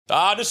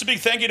Just a big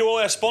thank you to all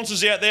our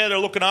sponsors out there that are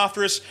looking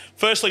after us.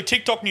 Firstly,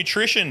 TikTok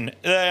Nutrition.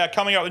 They are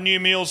coming up with new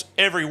meals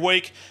every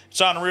week.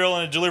 It's unreal,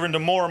 and they're delivering to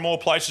more and more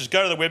places.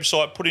 Go to the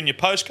website, put in your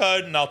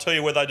postcode, and they'll tell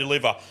you where they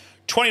deliver.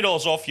 $20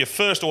 off your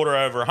first order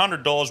over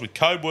 $100 with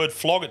code word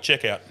FLOG at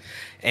checkout.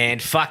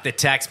 And fuck the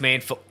tax, man,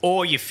 for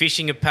all your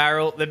fishing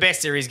apparel. The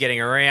best there is getting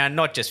around,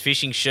 not just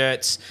fishing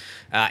shirts,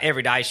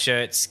 everyday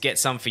shirts. Get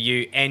some for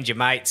you and your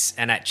mates.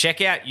 And at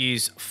checkout,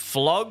 use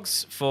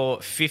FLOGS for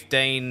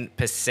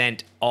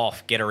 15%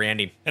 off. Get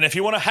around him. And if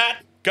you want a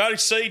hat, go to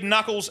see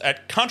Knuckles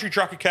at Country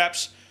Trucker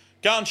Caps.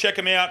 Go and check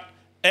them out.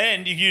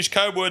 And you use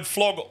code word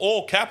FLOG,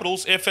 all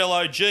capitals,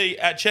 FLOG,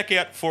 at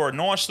checkout for a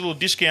nice little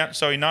discount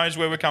so he knows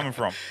where we're coming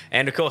from.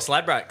 And, of course,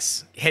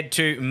 Ladbrokes. Head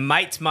to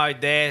Mates Mode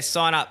there.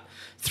 Sign up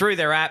through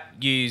their app.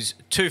 Use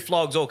 2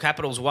 FLOGs, all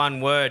capitals, one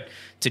word,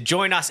 to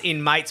join us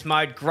in Mates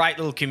Mode. Great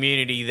little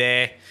community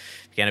there.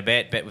 If you're going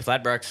to bet with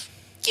Ladbrokes.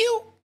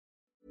 You.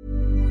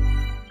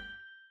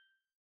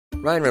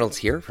 Ryan Reynolds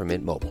here from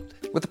Mint Mobile.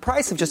 With the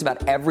price of just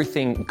about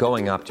everything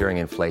going up during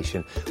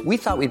inflation, we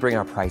thought we'd bring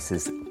our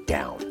prices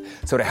down.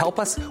 So to help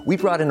us, we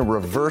brought in a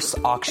reverse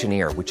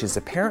auctioneer, which is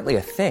apparently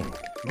a thing.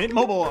 Mint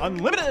Mobile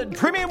Unlimited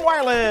Premium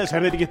Wireless.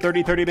 How to get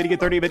 30, 30, bit to get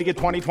 30, bit to get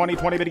 20, 20,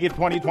 20, bit to get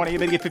 20, 20,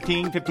 bit to get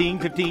 15, 15,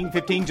 15,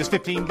 15, just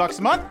 $15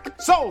 a month?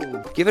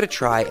 Sold! Give it a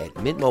try at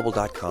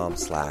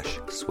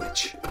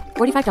mintmobile.com/switch.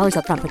 $45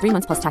 up front for 3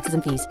 months plus taxes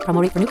and fees.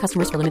 Promo rate for new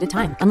customers for limited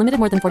time. Unlimited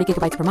more than 40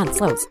 gigabytes per month.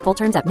 Slows full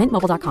terms at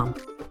mintmobile.com.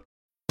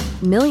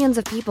 Millions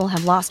of people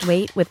have lost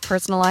weight with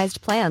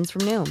personalized plans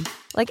from Noom.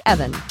 Like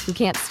Evan, who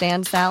can't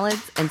stand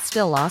salads and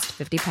still lost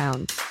 50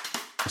 pounds.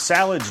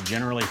 Salads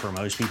generally for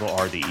most people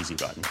are the easy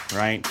button,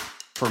 right?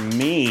 For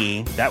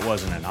me, that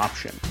wasn't an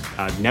option.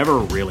 I never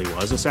really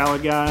was a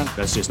salad guy.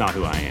 That's just not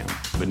who I am.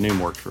 But Noom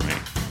worked for me.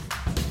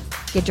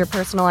 Get your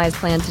personalized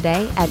plan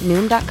today at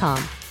Noom.com.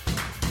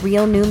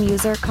 Real Noom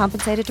user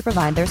compensated to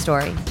provide their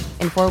story.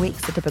 In 4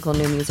 weeks, the typical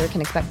Noom user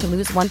can expect to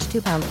lose 1 to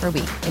 2 pounds per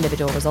week.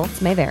 Individual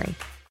results may vary.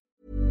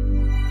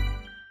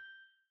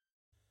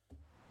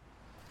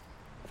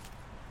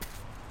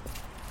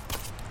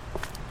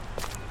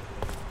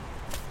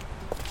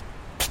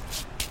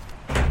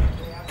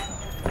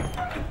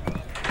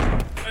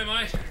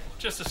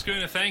 Just a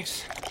schooner,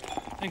 thanks.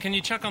 And can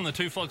you chuck on the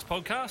Two Flogs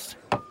podcast?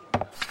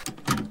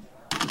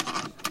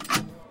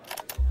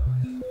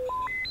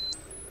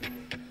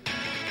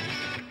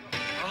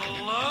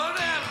 Hello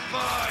there,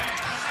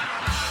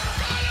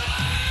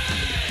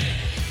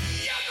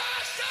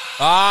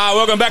 boys.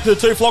 Welcome back to the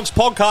Two Flogs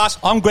podcast.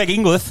 I'm Greg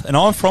Inglis, and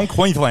I'm from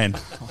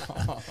Queensland.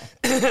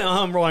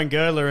 I'm Ryan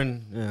Gerler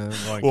and...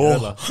 Ryan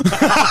Gerler.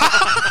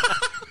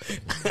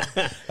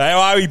 How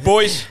are we,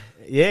 boys?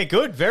 Yeah,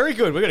 good. Very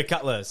good. We've got a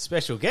couple of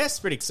special guests.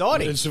 Pretty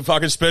exciting. There's some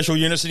fucking special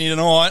units in here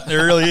tonight.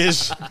 There really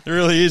is. There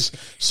really is.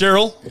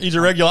 Cyril, he's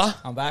a regular.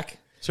 I'm back.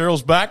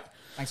 Cyril's back.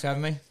 Thanks for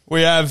having me.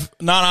 We have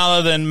none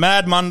other than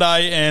Mad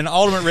Monday and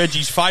Ultimate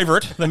Reggie's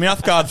favourite, the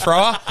mouthguard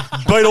thrower,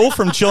 Beetle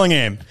from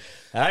Chillingham.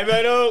 Hey,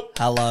 Beetle.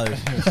 Hello.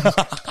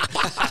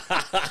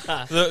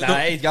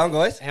 How you going,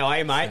 guys? How are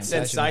you, mate?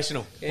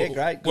 Sensational. Yeah,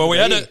 great. Well, we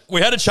had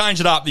to change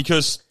it up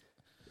because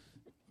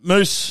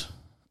Moose,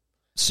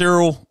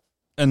 Cyril,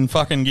 and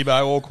fucking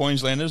Gibbo, all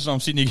Queenslanders, and I'm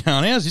sitting here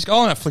going, how's this guy?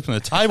 I'm not flipping the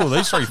table,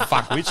 these three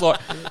fuckwits. Like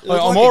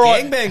I'm all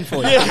right. Gangbang for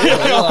you.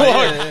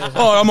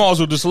 I might as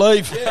well just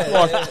leave.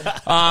 Yeah,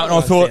 and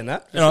I thought,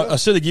 I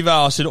said to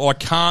Gibbo, I said, I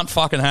can't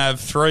fucking have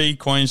 3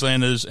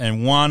 Queenslanders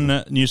and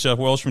 1 New South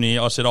Wales from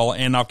here. I said, I'll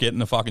end up getting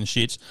the fucking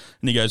shits.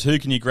 And he goes, who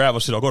can you grab? I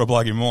said, I've got a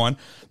bloke in mind,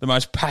 the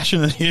most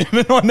passionate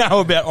human I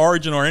know about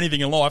Origin or anything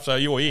in life, so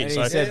you're here. And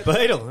he said,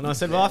 Beetle. And I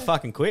said, well, I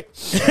fucking quit.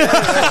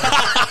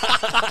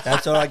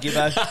 That's all right,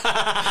 Gibbo.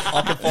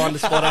 I can find the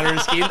spot under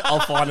his skin.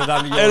 I'll find it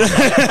under yours.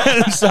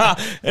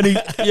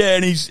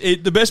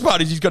 The best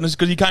part is he's got,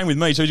 because he came with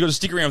me, so he's got to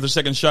stick around for the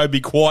second show,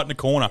 be quiet in the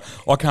corner.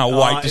 I can't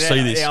wait to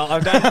see this. Yeah, I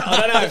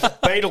don't know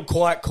if Beetle,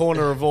 quiet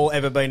corner have all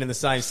ever been in the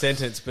same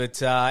sentence, but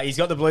he's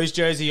got the Blues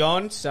jersey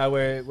on, so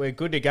we're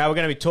good to go. We're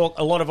going to be talk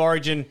a lot of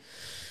Origin.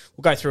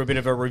 We'll go through a bit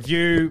of a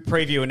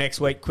preview of next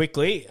week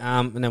quickly,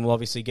 and then we'll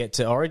obviously get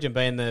to Origin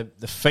being the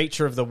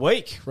feature of the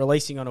week,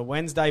 releasing on a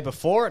Wednesday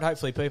before it.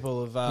 Hopefully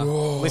people have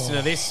listened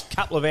to this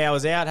couple of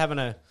hours out, having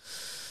a...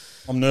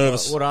 I'm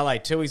nervous. What are they,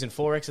 2X and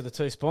 4X are the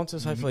 2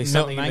 sponsors? Hopefully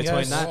something in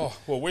between that. Oh,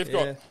 well, we've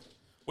got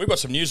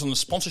some news on the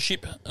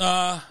sponsorship.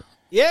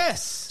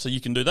 Yes. So you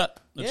can do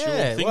that. That's your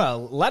thing.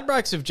 Well,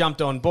 Ladbrokes have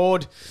jumped on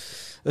board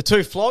the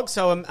 2 Flogs,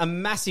 so a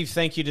massive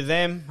thank you to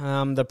them.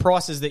 The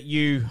prices that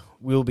you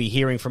will be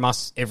hearing from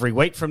us every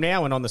week from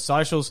now and on the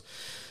socials,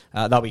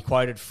 they'll be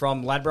quoted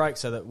from Ladbrokes,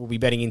 so that we'll be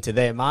betting into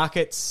their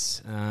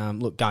markets.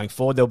 Look, going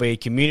forward, there'll be a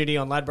community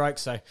on Ladbrokes,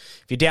 so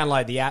if you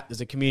download the app,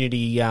 there's a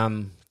community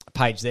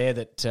page there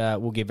that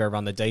will give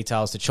everyone the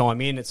details to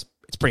chime in. It's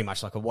pretty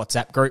much like a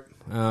WhatsApp group.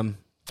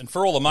 And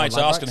for all the mates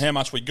lap asking breaks. how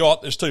much we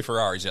got, there's 2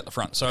 Ferraris out the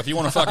front. So if you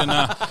want to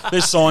fucking,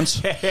 there's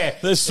signs.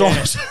 There's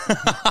signs.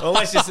 Well,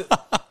 let's just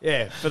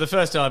for the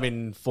first time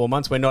in 4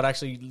 months, we're not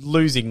actually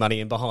losing money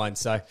in behind.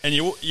 So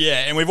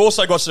And we've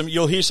also got some.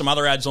 You'll hear some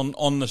other ads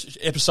on the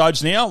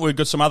episodes now. We've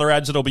got some other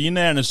ads that'll be in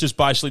there, and it's just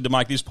basically to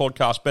make this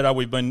podcast better.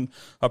 We've been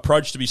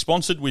approached to be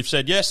sponsored. We've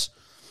said yes.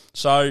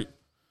 So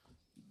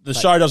the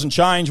show doesn't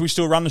change. We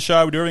still run the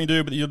show. We do everything we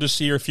do, but you'll just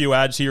hear a few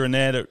ads here and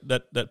there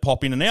that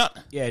pop in and out.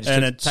 yeah,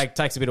 and it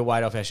takes a bit of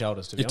weight off our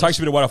shoulders. To be it honest. takes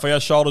a bit of weight off our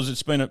shoulders.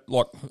 It's been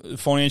like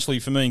financially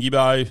for me and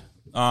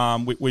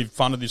Gibbo. We've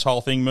funded this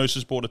whole thing. Moose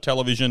has bought a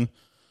television,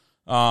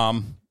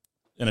 and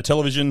a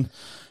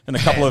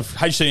couple of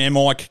HDMI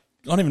mic.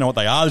 I don't even know what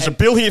they are. There's a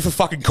bill here for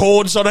fucking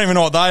cords. I don't even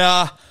know what they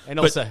are. And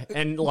also,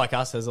 and like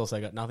us, has also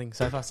got nothing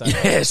so far. So,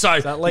 so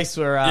at least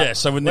we're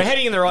we're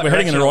heading in the right. We're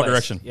heading in the right at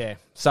least. direction. Yeah.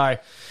 So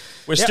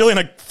we're still in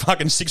a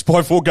fucking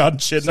 6x4 garden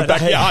shed in the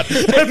backyard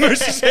at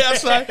Moose's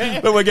house,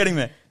 but we're getting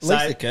there. At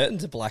least the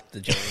curtains are black. The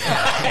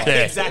Yeah.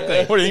 Exactly.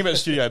 What do you think about the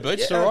studio,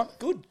 Beach? All right.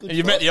 Good.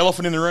 You've met the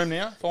elephant in the room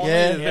now. Finally.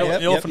 Yeah,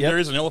 The elephant. There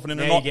is an elephant in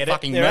the room. Not you get it.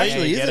 fucking There me.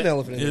 actually get is an it.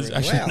 elephant in the There's room.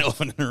 actually Wow. an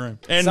elephant in the room.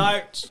 And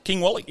So- King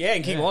Wally. Yeah,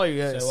 and King Wally.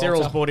 Cyril's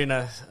Walter. brought in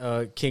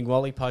a King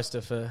Wally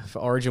poster for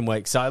Origin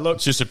Week. So look,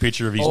 It's just a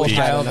picture of his All dick.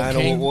 hail the the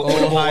king. king. We'll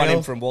All want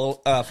hail.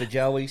 him for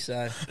Joey.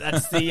 So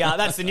that's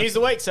the news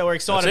of the week. So we're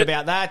excited That's it.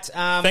 about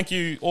that. Thank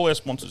you, all our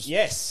sponsors.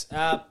 Yes.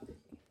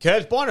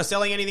 Curbs buying or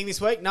selling anything this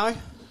week? No.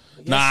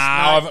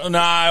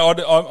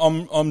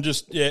 I'm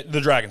just the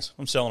Dragons.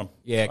 I'm selling them.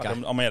 Yeah, okay.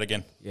 I'm out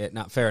again. Yeah,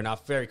 no, fair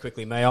enough. Very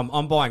quickly, me.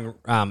 I'm buying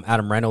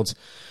Adam Reynolds.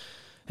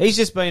 He's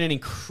just been an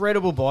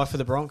incredible buy for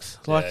the Bronx.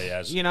 Like, he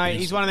has.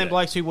 He's one of them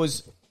blokes who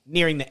was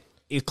he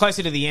was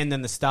closer to the end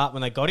than the start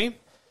when they got him.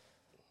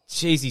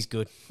 Jeez, he's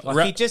good.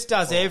 Like, he just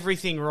does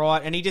everything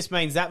right, and he just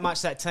means that much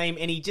to that team.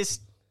 And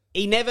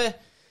he never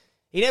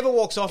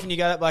walks off, and you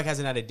go, that bloke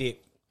hasn't had a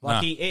dip.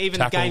 Like even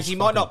Tackles, games he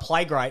might not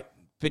play great,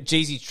 but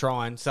geez, he's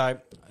trying. So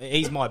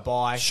he's my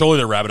buy. Surely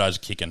the Rabbitohs are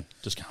kicking.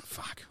 Just going,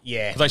 fuck.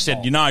 Yeah. 'Cause they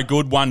said,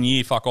 good 1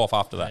 year, fuck off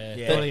after that.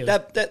 Yeah.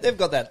 But they've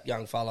got that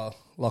young fella,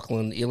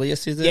 Lachlan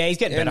Ilias, is it? Yeah, he's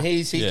getting And better.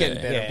 he's getting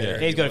better. Yeah,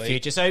 he's got a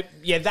future. So,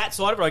 that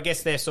side of it, I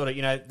guess they're sort of,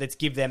 let's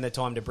give them the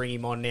time to bring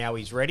him on now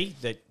he's ready.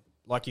 That,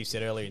 like you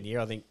said earlier in the year,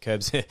 I think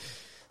Curbs,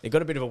 they've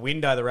got a bit of a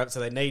window, the Rabbits, so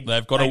they need him They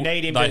have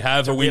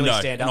to a window. really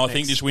stand up And I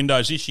think next. this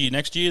window's this year,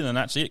 next year, then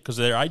that's it, because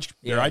their age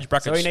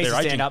brackets, So he needs they're to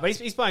aging. stand up. But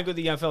he's playing good,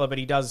 the young fella, but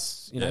he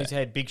does, he's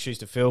had big shoes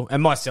to fill.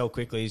 And my sell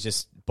quickly is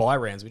just buy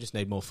rounds. We just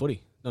need more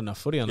footy. Not enough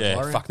footy on the buy Yeah,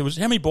 round. fuck.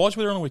 How many buys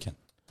were there on the weekend?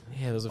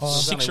 Yeah, there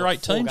was 6 or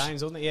 8 4 teams?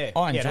 games, wasn't it? Yeah.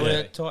 I enjoyed Yeah,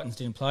 it. Titans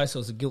didn't play, so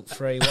it was a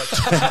guilt-free watch.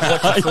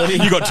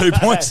 You got 2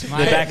 points. Mate,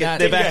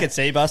 They're back at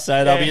Seabus,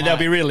 so they'll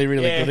be really,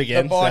 really Yeah. good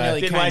again. The boy So.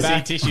 nearly Didn't came waste any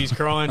back. tissues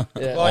crying.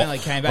 I only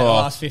came back the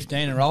last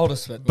 15 and rolled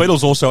us. But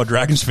Beatles also a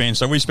Dragons fan,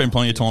 so we spend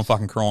plenty of time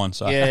fucking crying.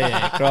 So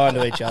Yeah, crying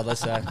to each other.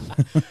 So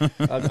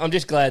I'm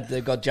just glad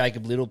they've got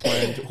Jacob Little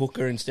playing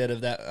hooker instead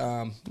of that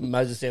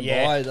Moses Mbai.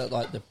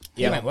 Yeah.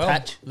 he went well.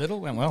 patch. Little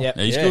went well. Yep.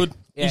 he's Yeah. good.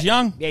 Yeah. He's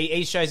young. Yeah,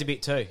 he shows a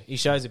bit too. He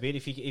shows a bit.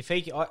 If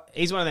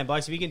he's one of them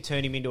blokes. If you can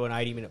turn him into an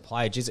 80-minute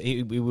player,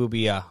 he will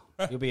be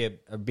he'll be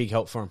a big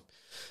help for him.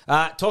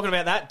 Talking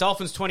about that,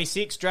 Dolphins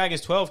 26, Dragons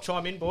 12.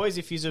 Chime in, boys,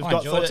 if you've got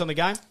enjoyed thoughts it. on the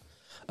game.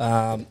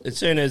 As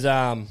soon as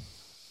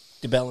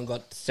DeBellin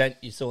got sent,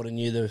 you sort of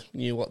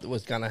knew what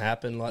was going to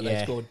happen. Like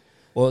they scored,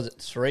 what was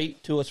it,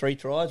 2 or 3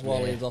 tries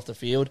while he was off the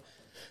field.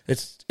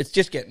 It's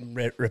just getting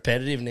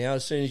repetitive now.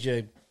 As soon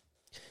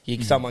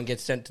as someone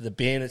gets sent to the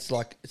bin, it's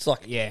like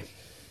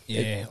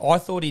Yeah, I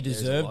thought he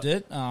deserved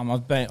it.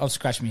 I've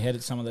scratched my head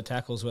at some of the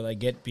tackles where they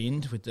get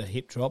binned with the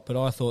hip drop, but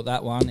I thought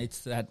that one,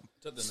 it's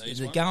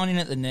going in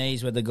at the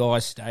knees where the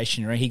guy's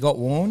stationary. He got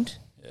warned.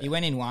 Yeah. He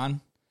went in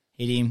one,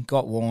 hit him,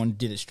 got warned,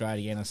 did it straight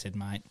again. I said,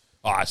 mate,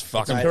 It's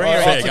fucking it's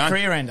fair a game.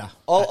 career ender.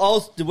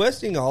 the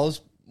worst thing I was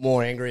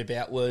more angry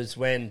about was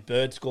when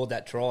Bird scored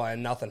that try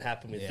and nothing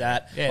happened with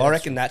that. Yeah, I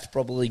reckon that's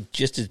probably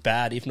just as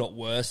bad, if not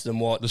worse, than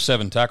what. The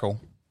 7 tackle.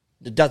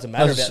 It doesn't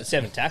matter about the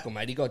 7 tackle,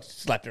 mate. He got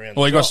slapped around.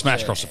 Well, he got the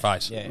smashed across the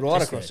face.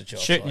 right across the chop.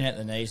 Shooting at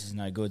the knees is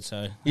no good,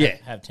 so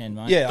have 10,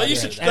 mate. Yeah, They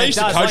used to it does,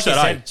 coach like you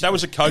that, said. That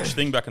was a coach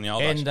thing back in the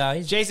old days. And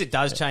Jeez, it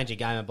does change a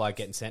game of bloke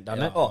getting sent,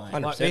 doesn't it? Oh, Like,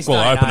 100%. this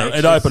Well, day and age,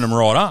 it opened them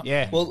right up.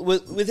 Yeah. Well,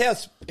 with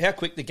how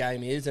quick the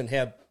game is and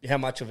how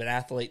much of an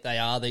athlete they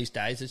are these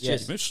days, it's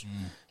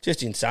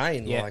just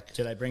insane. Yeah. Like,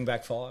 Do they bring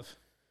back 5?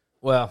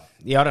 Well,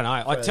 I don't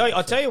know.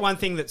 I tell you one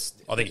thing that's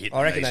I think he hit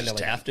I reckon the they knees nearly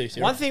just have to.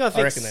 Sarah. One thing I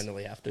think reckon they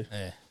nearly have to.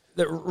 Yeah.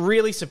 that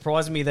really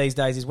surprises me these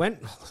days is when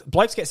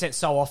blokes get sent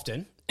so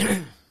often.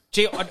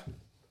 Gee,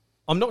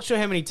 I'm not sure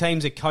how many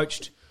teams are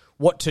coached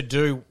what to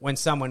do when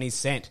someone is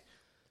sent.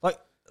 Like,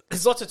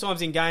 there's lots of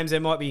times in games there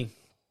might be,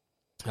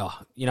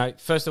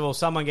 first of all,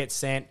 someone gets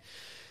sent,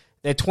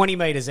 they're 20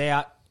 metres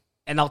out,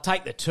 and they'll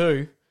take the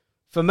 2.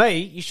 For me,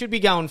 you should be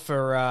going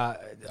for.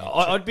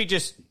 I'd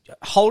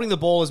holding the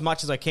ball as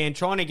much as I can,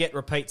 trying to get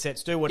repeat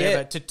sets, do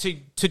whatever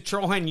to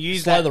try and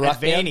use that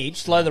advantage.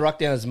 Slow the ruck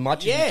down as much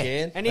as you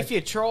can. And if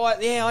you try,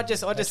 I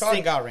just try think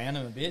and go around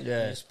him a bit.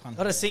 Yeah.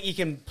 I just think you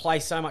can play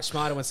so much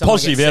smarter when someone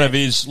Positive gets out set. of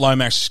his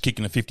Lomax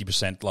kicking a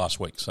 50% last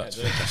week. So it's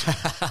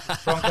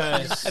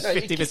Broncos. That's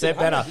 50%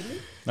 better.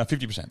 no,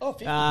 50%. Oh,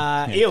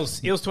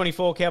 50. Eels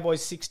 24,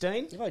 Cowboys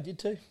 16. I did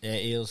too. Yeah,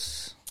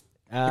 Eels.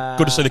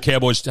 Good to see the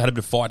Cowboys had a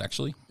bit of fight,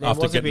 actually, There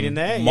after was a bit getting in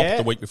there, mopped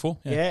the week before.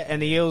 Yeah,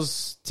 and the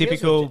Eels,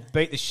 typical,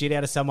 beat the shit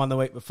out of someone the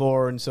week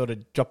before and sort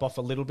of drop off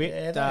a little bit.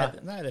 Yeah,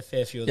 they had a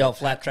fair few of The them. old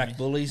flat track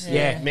bullies.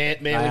 Yeah.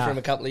 Manly from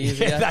a couple of years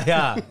ago. They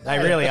are. They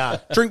really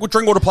are.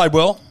 Drinkwater played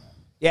well.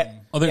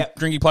 Yep. I think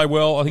Drinky played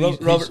well. I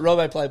think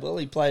Robbo played well.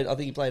 I think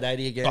he played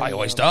 80 again. he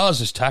always does.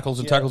 There's tackles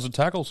and tackles and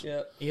tackles.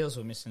 Yeah. Eels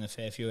were missing a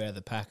fair few out of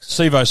the packs.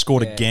 Sevo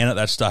scored again at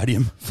that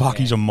stadium. Fuck,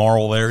 he's a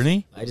moral there, isn't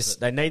he?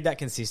 They need that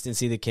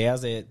consistency. The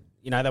Cows, they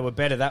were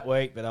better that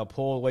week, but they were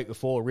poor the week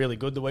before. Really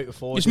good the week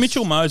before. Is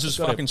Mitchell Moses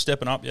fucking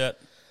stepping up yet?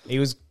 He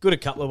was good a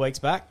couple of weeks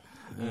back.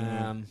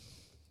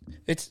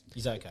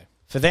 He's okay.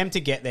 For them to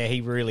get there,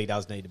 he really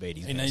does need to beat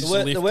his. He needs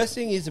The worst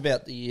thing is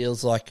about the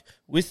Eels, like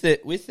with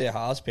their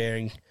halves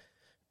pairing,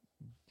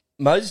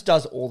 Moses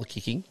does all the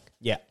kicking.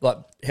 Yeah. Like,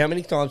 how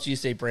many times do you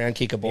see Brown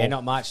kick a ball? Yeah,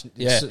 not much.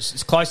 Yeah.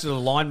 It's closer to the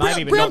line,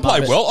 maybe, but Brown not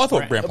played much. well. I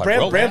thought Brown played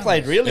well. Brown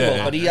played really Yeah.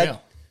 well, but he had.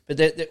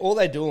 But all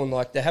they're doing,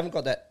 like, they haven't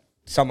got that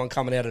someone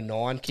coming out of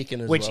 9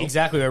 kicking as Which, well.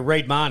 exactly, where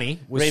Reid Marnie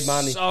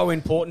was so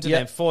important to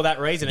them for that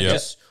reason. And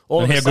just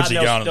all And of how a good's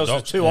sudden, he there going was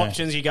at the two Dogs?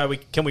 options. You go,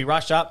 can we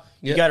rush up?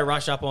 You go to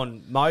rush up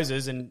on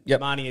Moses, and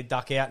Marnie would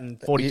duck out in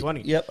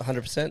 40-20. Yep,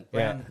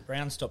 100%.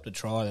 Brown stopped a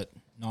try that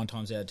 9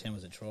 times out of 10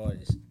 was a try.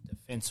 His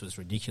defence was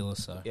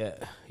ridiculous. So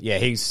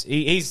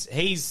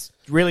He's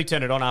really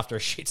turned it on after a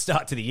shit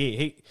start to the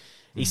year.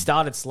 He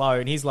started slow,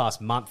 and his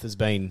last month has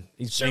been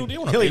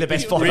really the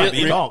best fight I've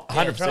been on.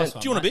 100%.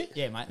 Do you want a beer?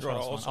 Yeah, mate. I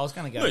was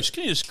going to go. Moose,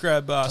 can you just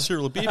grab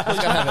Cyril a beer, please?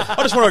 I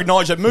just want to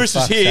acknowledge that Moose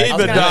is here, I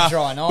was but gonna have a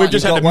try night. we've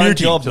just You've had got to one mute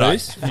him job, today.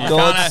 Moose. For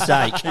God's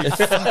sake.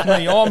 Fuck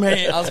me, I'm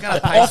here. I was going to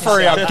pace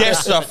Offer our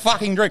guests a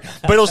fucking drink.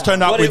 Beatles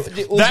turned up with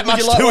that much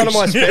Would you like one of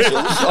my Tooheys. specials?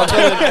 I've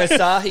got an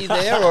Asahi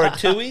there or a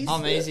Tooheys.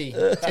 I'm easy.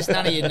 Just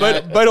none of you know.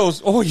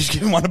 Beatles, he's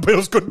giving one of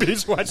Beatles good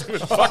beers. Why it's even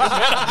fucking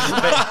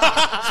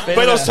matter?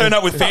 Beatles turned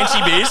up with fancy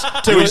beers.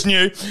 Tooheys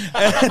new.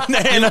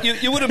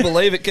 You wouldn't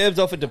believe it. Curbs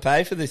offered to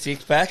pay for the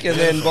 6-pack, and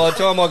then by the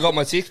time I got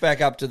my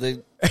 6-pack up to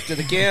the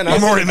counter,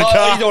 I'm already in the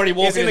car. He's already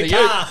walking in the car.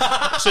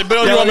 I said,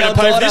 Beatles, you want me to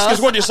pay for this?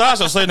 Because what you say, I'll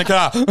stay in the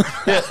car.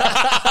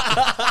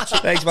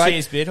 Thanks, mate.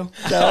 Cheers, Beetle.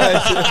 No,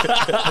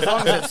 As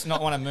long as it's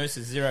not one of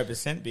Moose's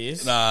 0%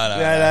 beers. No,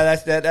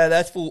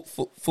 that's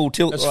full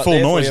tilt. That's right full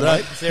there noise, for you, that.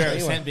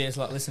 mate. 0% beers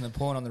like listening to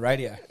porn on the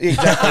radio.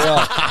 Exactly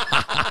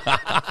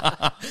right.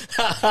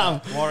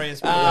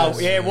 Warriors.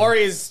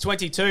 Warriors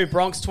 22,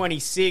 Bronx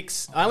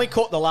 26. I only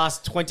caught the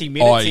last 20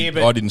 minutes here,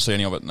 but I didn't see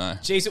any of it, no.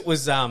 geez, it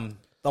was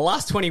the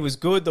last 20 was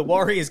good. The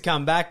Warriors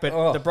come back,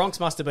 but the Bronx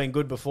must have been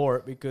good before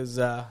it because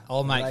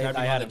Oh, mate, they grab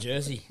him had out him. of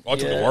jersey. I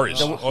took the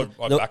Warriors. I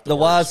backed The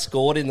Warriors. Wars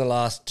scored in the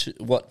last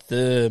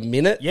the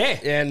minute, Yeah.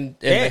 and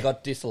Yeah. they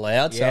got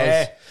disallowed. So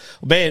Yeah.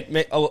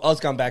 I was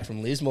going back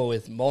from Lismore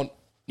with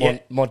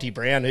Monty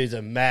Brown, who's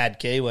a mad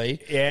Kiwi,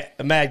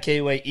 a mad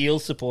Kiwi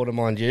Eels supporter,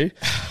 mind you.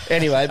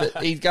 Anyway, but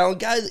he's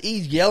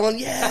he's yelling,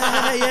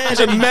 yeah. He's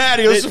a mad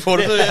Eels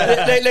supporter.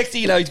 Next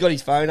thing you know, he's got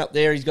his phone up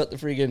there. He's got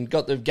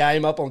the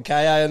game up on KO,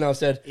 and I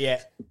said,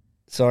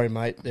 sorry,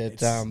 mate,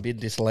 that's been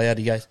disallowed.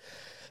 He goes,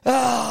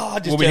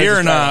 We'll be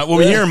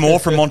hearing more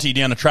from Monty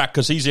down the track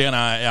because he's our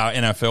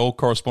NFL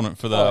correspondent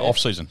for the off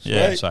season.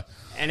 Yeah, so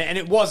And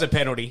it was a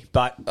penalty,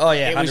 but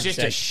it was just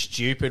 100%. a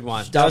stupid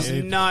one. There was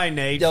no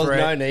need There was for it.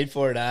 no need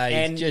for it,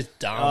 And He's just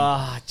dumb.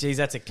 Oh, geez,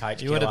 that's a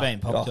coach. You would have been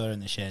popular in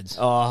the sheds.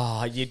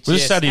 Oh, you just... Was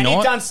this Saturday and night?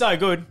 he'd done so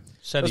good.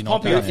 Saturday It was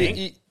Pompey, night, I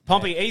think.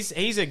 Pompey, he's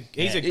a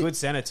good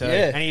centre too.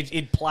 Yeah. And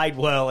he'd played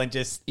well and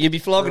just... You'd be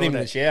flogging him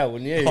in the shower,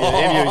 wouldn't you? If you were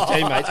his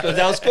teammates, because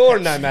they were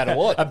scoring no matter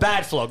what. A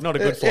bad flog, not a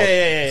good flog.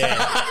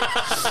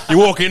 Yeah. you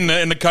walk in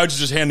and the coach is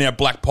just handing out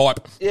black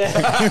pipe. Yeah.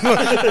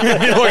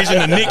 Look, he's in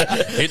the nick.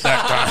 Hit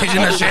that guy. He's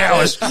in the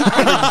showers.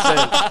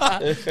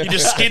 100%. You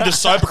just skid the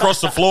soap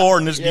across the floor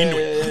and just get into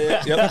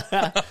it. Yep.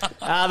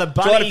 The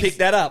Bunnies... Try to pick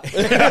that up.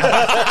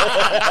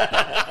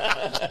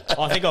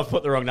 I think I've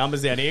put the wrong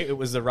numbers down here. It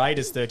was the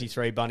Raiders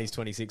 33, Bunnies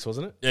 26,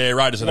 wasn't it? Yeah,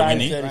 Raiders at a win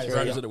here. Raiders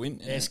Raiders at a win.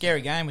 Yeah,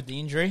 scary game with the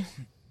injury.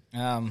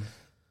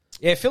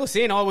 Yeah, fill us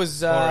in. I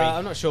was,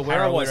 I'm not sure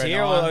where I was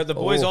here. Or the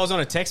boys, I was on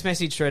a text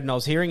message thread and I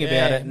was hearing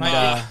about it. And,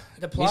 mate,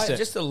 the play, missed it.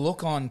 just the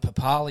look on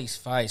Papali's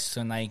face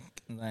when they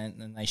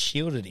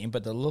shielded him,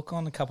 but the look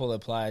on a couple of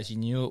the players, you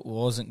knew it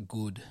wasn't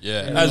good.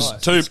 Yeah, It as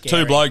was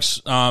two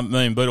blokes, me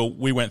and Beetle,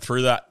 we went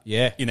through that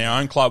in our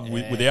own club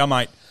with our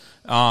mate.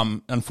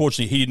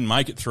 Unfortunately, he didn't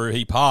make it through.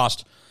 He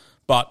passed.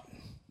 But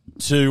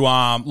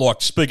to,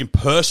 speaking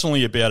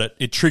personally about it,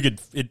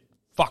 it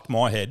fucked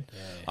my head.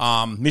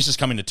 Mrs.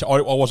 coming to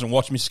I wasn't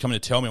watching. Mrs. coming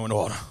to tell me. I went,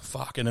 oh,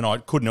 fuck. And then I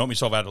couldn't help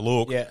myself. I had to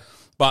look. Yeah.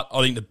 But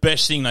I think the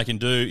best thing they can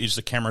do is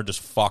the camera just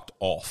fucked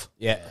off.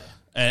 Yeah.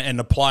 and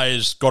the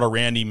players got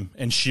around him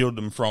and shielded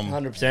him from.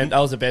 100%. That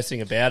was the best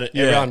thing about it.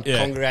 Yeah, Everyone yeah.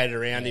 congregated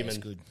around him.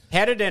 And good.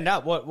 How did it end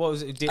up? What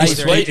was it?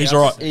 He's sweet. He's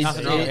all right. He's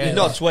Nothing wrong. he's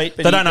not sweet.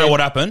 But They don't know what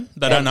happened.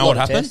 They don't know what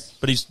happened, tests.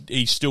 but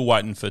he's still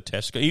waiting for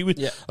tests. They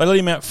Yeah. let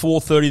him out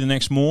 4:30 the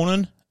next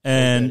morning,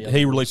 and 4:30,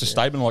 he released a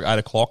statement like 8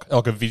 o'clock,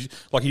 like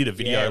he did a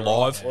video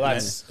live. Well,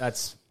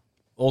 that's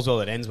all's well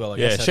that ends well. I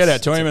Yeah, guess. shout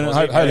out to That's him, a and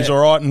positive. hope he's all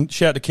right. And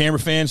shout out to Canberra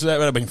fans. That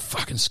would have been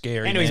fucking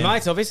scary. And to his man.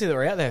 mates, obviously, that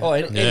were out there. Oh,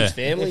 and Yeah. his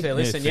family. If they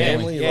listen, His yeah.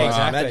 family. Yeah, like,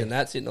 exactly. Imagine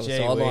that sitting on the Gee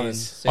sideline.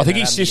 whiz. I think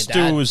his his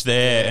sister was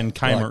there and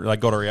came. They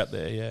got her out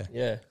there. Yeah.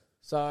 Yeah.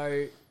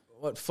 So,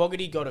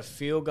 Fogarty got a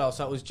field goal.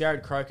 So it was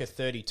Jared Croker,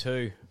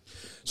 32.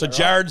 So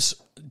Jared's.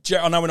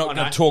 I know we're not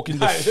going to talk in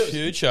the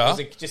future.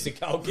 Just a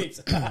goal kick.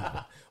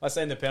 I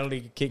seen the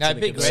penalty kicks. No, in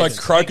the Big conversions.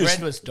 So Croker's- Big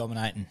Red was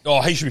dominating.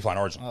 Oh, he should be playing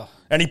Origin.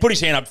 And he put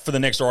his hand up for the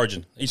next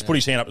Origin. He's put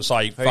his hand up to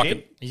say, Who fucking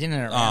did? He's in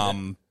and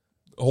around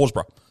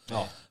Horsburgh.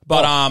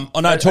 But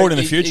I know, talking in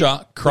the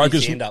future,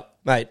 Croker's. End up.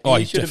 Mate, Oh,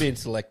 he he's should have been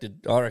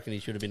selected. I reckon he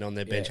should have been on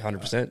their bench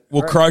 100%.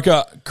 Well,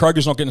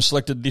 Croker's not getting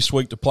selected this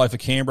week to play for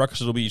Canberra because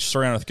it'll be his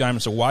 300th game.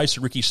 It's away.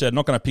 So Ricky said,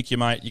 not going to pick you,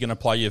 mate. You're going to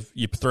play your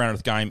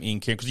 300th game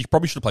in Canberra because he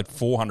probably should have played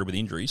 400 with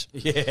injuries.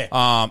 Yeah.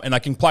 And they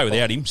can play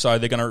without him. So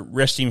they're going to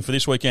rest him for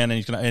this weekend, and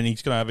he's going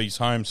to have his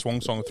home song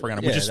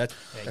 300,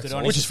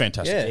 Yeah, which is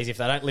fantastic. Yeah. Jeez, if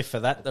they don't lift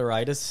for that, the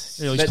Raiders.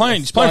 Yeah, he's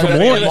playing for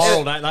Moral,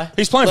 Moreland. don't they?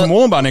 He's playing for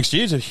Moreland next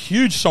year. It's a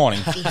huge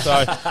signing.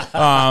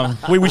 So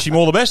we wish him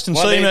all the best and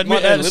see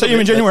him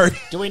in January.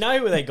 Do we know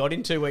who they got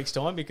in 2 weeks'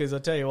 time? Because I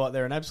tell you what,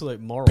 they're an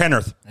absolute moral.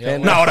 Penrith. Yeah.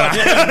 No, I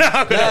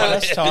don't.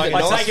 That's tight.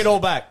 I take it all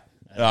back.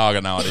 Oh, I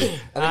got no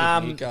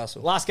idea.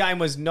 Newcastle. Last game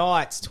was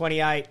Knights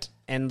 28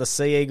 and the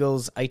Sea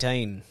Eagles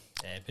 18.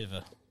 Yeah, a bit of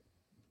a.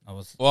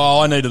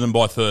 Well, I needed them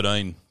by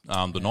 13,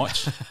 the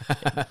Knights.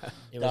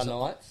 It was,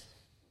 Knights.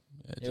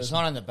 it was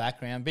on in the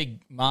background. Big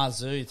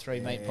Marzu, 3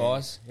 meat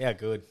pies. Yeah,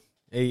 good.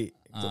 He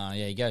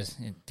goes.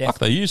 Fuck,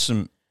 they used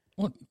some...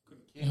 What?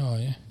 Oh,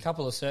 yeah.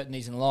 Couple of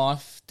certainties in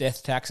life: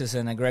 death, taxes,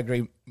 and a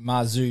Gregory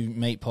Marzu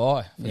meat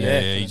pie. Yeah,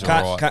 he's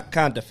all right.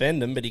 Can't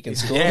defend him, but he can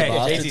score Yeah, the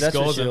bastard. easy That's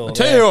for scores sure. I'll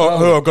tell you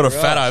who I've got a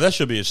fatto. That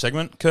should be a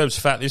segment. Curb's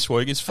fat this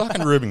week. It's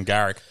fucking Ruben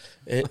Garrick.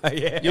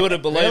 You would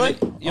have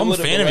believed it. I'm a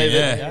fan of him,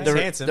 yeah. He's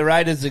handsome. The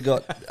Raiders have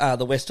got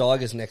the West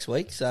Tigers next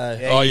week, so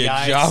Oh, you're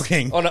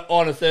joking. on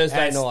a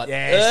Thursday night.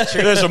 Yeah, it's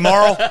true. There's a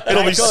moral.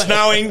 It'll be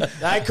snowing.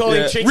 They call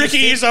him Tricky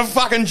Ricky is a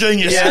fucking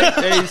genius.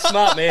 Yeah, he's a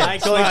smart man. They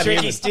call him Smart Tricky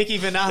human. Sticky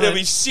for It'll nothing.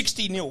 be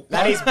 60-0.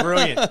 That is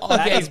brilliant.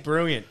 That is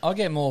brilliant. I'll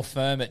get more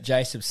firm at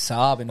Jason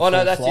Saab in Oh, no,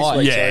 full that's this flight.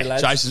 week. Yeah, Sorry,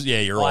 lads. Jason, yeah,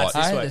 you're right.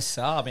 This Hey, week. the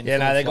Saab in Yeah,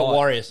 full no, they got flight.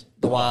 Warriors.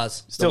 The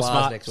Wars. Still the Wars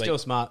smart. next week. Still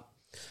smart.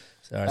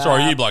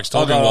 Sorry, you blokes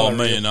talking I'll go while on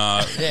me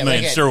and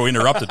we're Cyril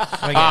interrupted.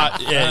 getting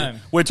home.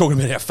 We're talking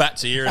about our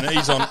fats here, and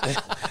he's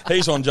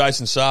on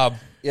Jason Saab,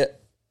 Yeah.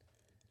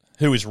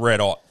 who is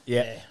red hot,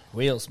 Yeah.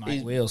 Wheels,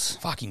 mate, wheels.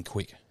 fucking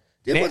quick.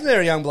 Yeah, wasn't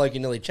there a young bloke who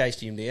nearly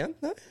chased him down?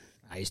 No?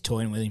 He's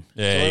toying with him.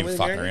 Yeah, Sorry, he with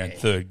fucking Gary? around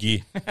third gear.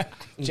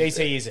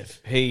 GC is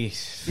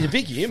He's a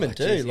big human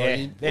too. Yeah,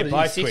 Like, they're what,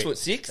 both he's quick.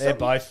 6'6". They're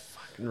both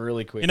fucking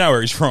really quick. You know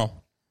where he's from?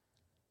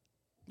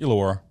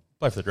 Illawarra.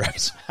 Play for the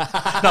Dragons.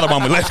 Another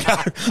one we left go.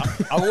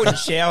 I wouldn't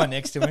shower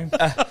next to him.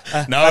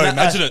 No,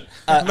 imagine it.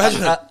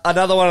 Imagine it.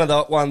 Another one of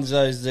the ones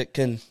those that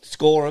can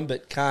score them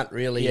but can't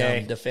really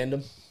defend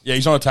them. Yeah,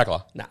 he's not a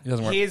tackler. No. He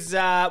doesn't work. Here's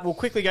we'll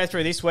quickly go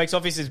through this week's.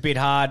 Obviously, it's a bit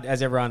hard,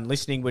 as everyone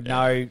listening would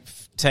know.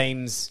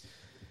 Teams,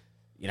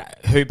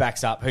 who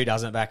backs up, who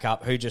doesn't back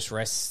up, who just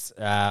rests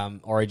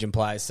Origin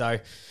players. So,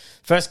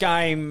 first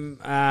game,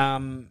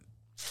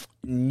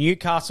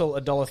 Newcastle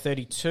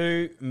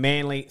 $1.32,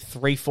 Manly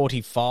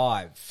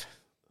 $3.45.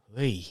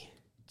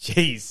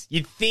 Jeez,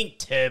 you'd think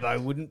Turbo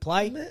wouldn't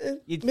play.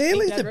 You'd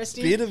Manly's think they'd a rest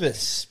him. bit of a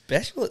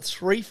special at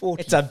 $3.45.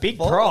 It's a big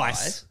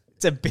price.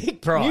 It's a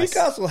big price.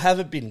 Newcastle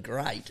haven't been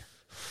great.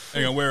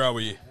 Hang on, where are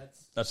we?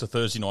 That's a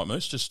Thursday night,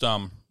 Moose. Just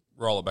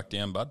roll it back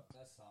down, bud.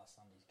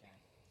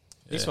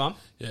 This one.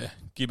 Yeah,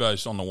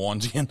 Gibbo's on the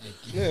wines again.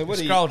 Yeah, what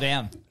Scroll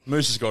down.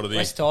 Moose has got it there.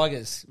 West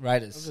Tigers,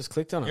 Raiders. I've just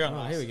clicked on it. You're on Oh,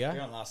 last, here we go.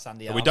 You're on last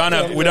Sunday. We don't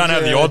have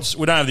the odds.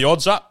 We don't have the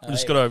odds up. We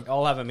just got to.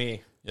 I'll have them here.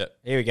 Yeah.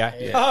 Here we go.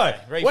 Refresh.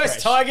 Oh, West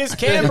Tigers,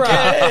 Canberra.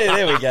 Yeah,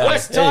 there we go.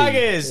 West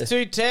Tigers,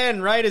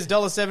 $2.10. Raiders,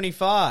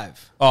 $1.75.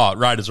 Oh,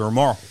 Raiders are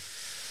immoral.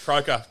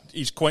 Croker,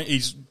 he's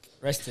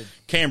Rested.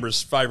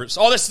 Canberra's favourites.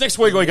 Oh, that's next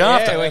week after.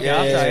 week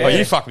after. Oh,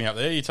 you fucked me up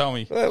there. You told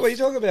me. What are you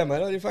talking about,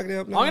 mate? Are you fucking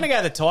up? I'm going to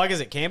go the Tigers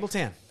at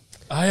Campbelltown.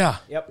 Oh, yeah.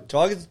 Yep.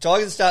 Tigers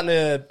are starting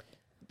to.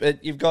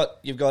 But you've got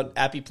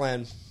Appy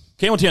playing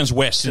Campbelltown's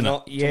west, isn't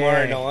it?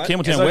 tomorrow night.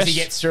 Campbelltown As long as West. he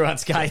gets through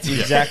unscathed.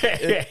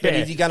 Exactly. But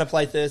is he going to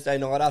play Thursday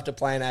night after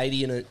playing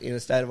 80 in a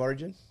state of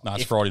origin? No,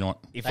 it's Friday night.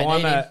 If They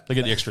I'm need him. They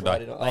get the extra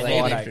Friday day. night. Oh, they need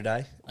an extra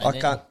day. I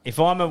can't. if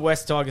I'm a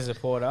West Tigers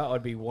supporter,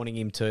 I'd be wanting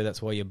him too.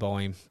 That's why you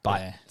buy him. But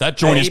Yeah. That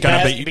joint is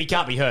going to he be.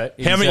 can't be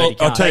hurt. How many? He I'll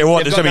can't. tell you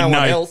what. They've There's got going to be no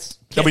one no. else.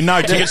 There'll be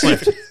no tickets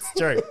left. It's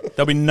true.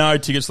 There'll be no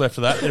tickets left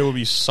for that. It will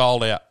be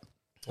sold out.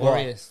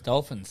 Warriors,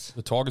 Dolphins.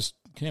 The Tigers,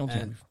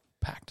 Campbelltown, will be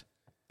packed.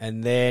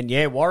 And then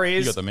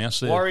Warriors. You got the mouse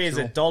there. Warriors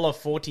Sure.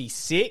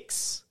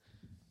 $1.46,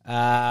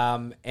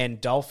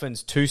 and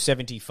Dolphins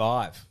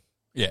 $2.75.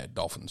 Yeah,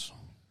 Dolphins.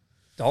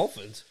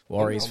 Dolphins.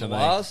 Warriors for the me.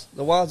 Wars.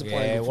 The Wars are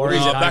playing good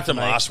Warriors footy. at Back to home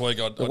for me. last week.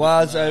 The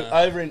Wars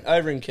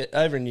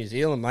over in New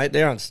Zealand, mate.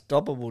 They're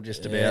unstoppable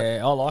just about.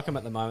 Yeah, I like them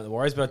at the moment, the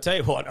Warriors. But I tell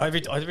you what,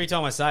 every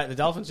time I say it, the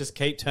Dolphins just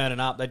keep turning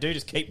up. They do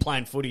just keep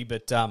playing footy,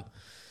 but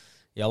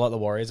yeah, I like the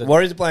Warriors.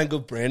 Warriors are playing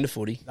good brand of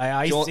footy. They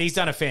are. He's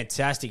done a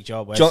fantastic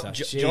job. Johnson's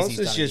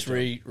just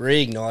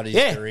reignited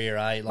his career,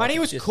 eh? Mate, he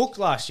was cooked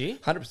last year.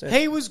 100%.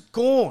 He was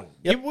gone.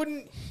 Yep.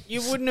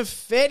 You wouldn't have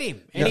fed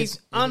him, and he's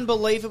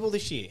unbelievable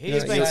this year. He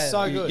has been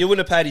so good. You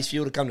wouldn't have paid his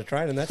fuel to come to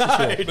training, that's for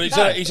sure.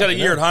 But he's had a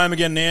year at home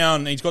again now,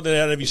 and he's got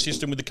that out of his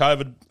system with the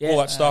COVID, all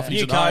that stuff.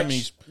 He's New at home.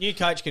 coach, new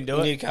coach can do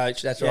it. New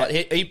coach, that's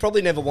right. He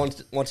probably never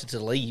wanted to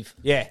leave.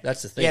 Yeah,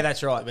 that's the thing. Yeah,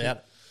 that's right.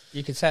 About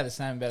You could say the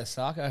same about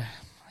Osako.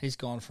 He's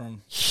gone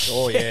from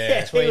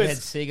Yeah, Tweedhead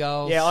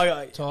Seagulls,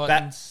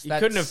 Titans. You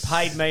couldn't have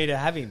paid me to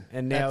have him,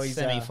 and now he's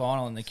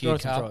semi-final in the Q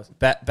Cup.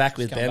 back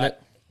with Bennett.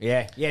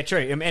 Back. Yeah, true.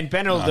 And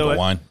Bennett will do it.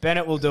 Wayne.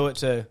 Bennett will do it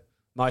to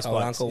most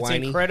players. Uncle It's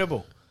Wayne.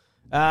 incredible.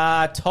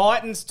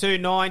 Titans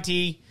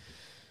 290.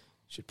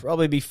 Should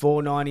probably be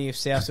 490 if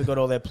Souths have got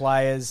all their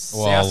players.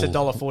 Well, Souths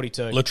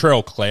 $1.42.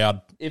 Latrell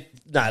Cloud.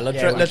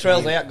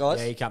 Latrell's out, guys.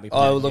 Yeah, he can't be I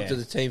playing. looked at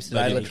the teams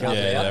today.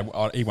 Latrell's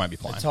out. He won't be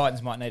playing. The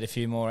Titans might need a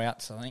few more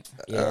outs, I think.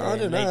 I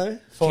don't know.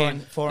 Four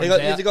They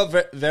got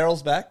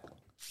Verrills back.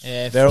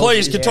 Yeah,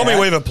 Please, can Tommy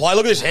Weaver play?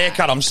 Look at this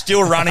haircut. I'm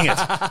still running it.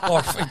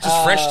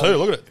 Just fresh too.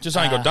 Look at it. Just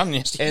only got done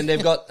yesterday. And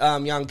they've got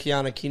young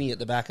Keanu Kinney at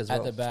the back as well.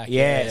 at the back.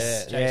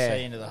 Yes,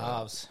 JC into the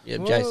halves. Yeah,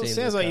 Well, JC.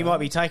 sounds like you might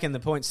be taking the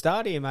point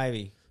start here,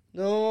 maybe.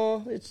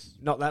 No, it's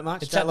Not that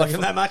much. It's Don't at like the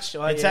him that much.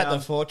 It's at the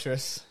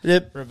Fortress.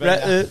 Yep.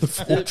 Rebecca. The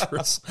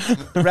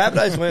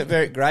Rabbitohs weren't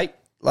very great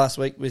last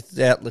week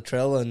without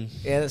Latrell and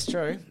Yeah, that's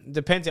true.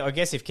 Depends. I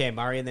guess if Cam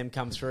Murray and them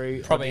come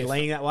through, Probably I'd be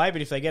leaning that way.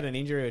 But if they get an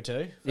injury or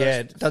two,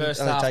 it doesn't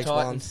First only half takes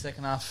Titans, one.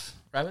 second half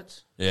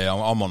Rabbits. Yeah,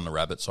 I'm on the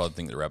Rabbits, so I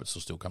think the Rabbits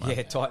will still come out.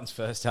 yeah, Titans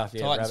first half.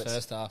 Yeah, Titans Rabbits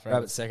first half.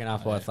 Rabbits second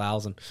half by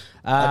 1,000.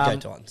 I'd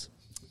go Titans.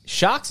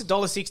 Sharks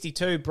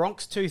 $1.62.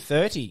 Bronx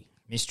 $2.30.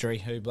 Mystery.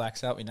 Who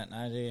blacks up? We don't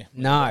know, do you?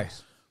 No,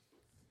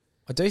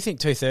 I do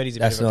think $2.30 is a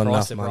That's bit of a not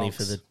price enough at money Bronx.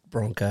 for the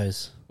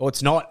Broncos. Oh,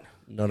 it's not.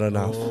 Not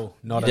enough. Oh,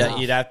 not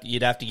enough.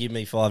 You'd have to give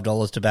me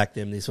 $5 to back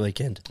them this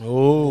weekend.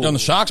 Oh, On the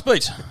Sharks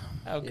beats.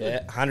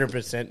 Yeah,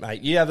 100%,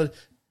 mate. You have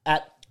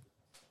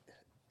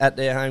at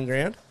their home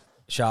ground.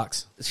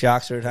 Sharks. The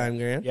Sharks are at home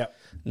ground. Yep.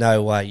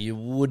 No way. You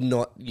would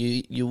not.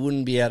 You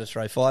wouldn't be able to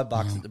throw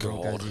 $5 at the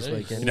Broncos this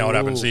weekend. You know what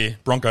happens here?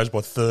 Broncos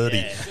by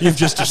 30. You've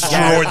just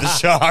destroyed the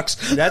Sharks.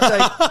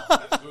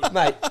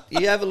 Mate,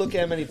 you have a look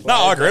how many players. No,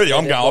 I agree with you.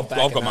 I've got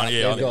backing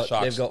money. up. Yeah, I think the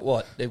Sharks. They've got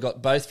what? They've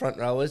got both front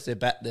rowers.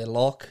 They're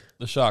lock.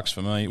 The Sharks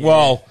for me.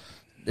 Well,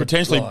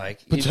 potentially,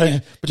 you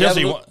have a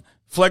look-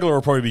 Flagler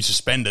will probably be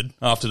suspended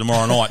after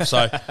tomorrow night.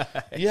 So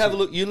You have a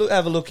look.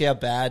 Have a look how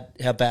bad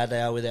they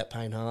are without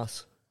Payne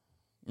Haas.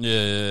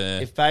 yeah.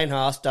 If Payne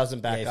Haas doesn't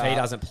back If up, he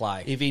doesn't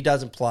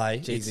play,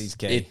 Jeez, he's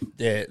key.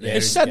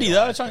 It's Saturday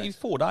though. It's only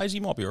 4 days. He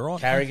might be all right.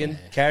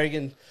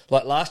 Carrigan,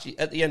 like last year,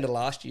 at the end of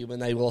last year when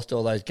they lost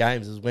all those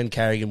games, is when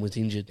Carrigan was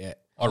injured. Yeah.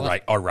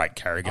 I rate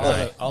Carrigan.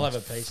 I'll have a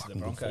piece of the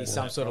Broncos. he's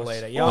some sort of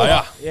leader.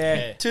 yeah.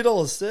 Yeah.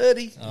 $2.30.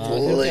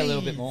 He'll get a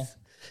little bit more.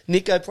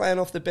 Nico playing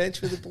off the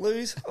bench with the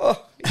Blues.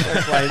 Oh,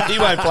 he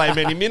won't play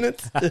many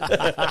minutes.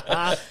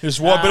 This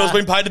White Biddle's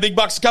been paid the big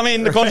bucks to come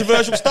in, the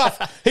controversial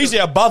stuff. He's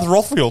our Buzz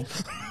Rothfield.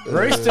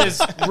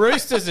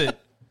 Roosters are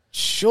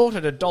short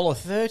at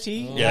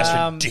 $1.30. Yeah,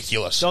 that's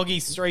ridiculous.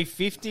 Doggies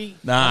 $3.50.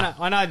 Nah.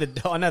 I know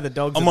the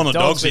dogs. I'm on the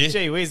dogs but here.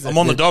 Gee whiz, I'm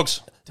on the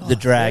dogs. The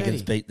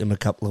Dragons beat them a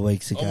couple of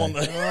weeks ago. I'm on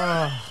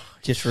the,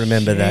 Just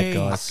remember that,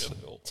 guys.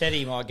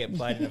 Teddy might get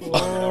played in a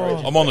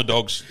Origin. I'm on the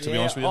dogs, to be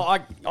honest with you.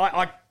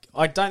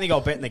 I don't think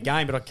I'll bet in the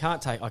game, but I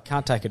can't take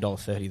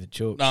 $1.30 the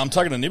chalk. No, I'm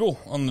taking a nibble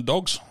on the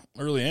dogs.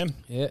 I really am.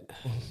 Yeah.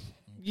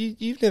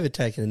 You've never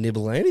taken a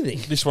nibble or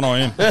anything. This one I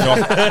am.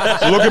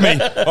 Look at me.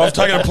 I've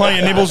taken plenty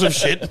of nibbles of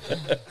shit.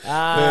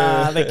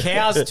 The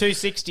Cows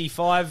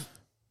 $2.65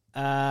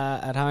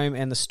 at home,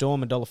 and the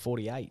Storm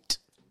 $1.48.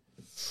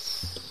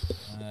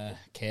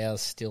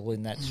 Cows still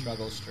in that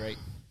struggle streak.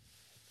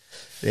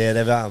 Yeah,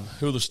 they've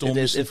Who are the Storm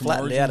they've missing from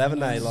flattened Origin? out, haven't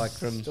they? Like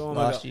from Storm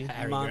last got year.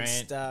 Harry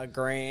Munster,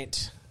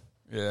 Grant.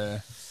 Yeah.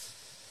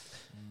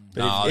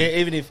 But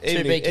even be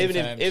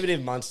confirmed.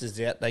 if Munster's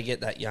out, they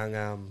get that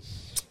young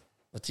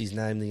what's his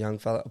name? The young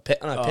fella.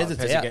 Pezzet's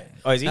Pezzet's out. out.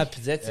 Oh, is he? No,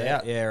 Pezzet's Yeah,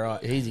 out. yeah,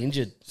 right. He's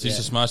injured.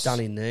 Cystus Done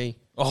his knee.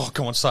 Oh,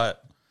 come on, say it.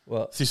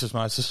 What? Cystus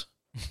Moses.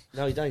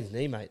 No, he done his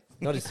knee, mate.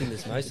 Not his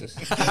syndesmosis.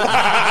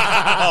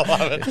 I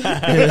love it.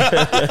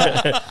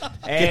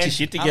 Get your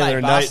shit together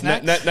and know your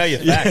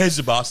facts. Yeah, he's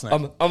a bar snack.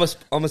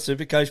 I'm a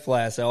super coach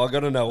player, so I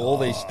got to know all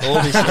these shit.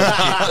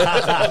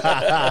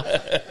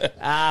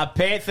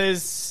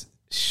 Panthers,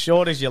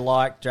 short as you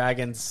like.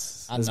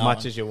 Dragons, as Unknown.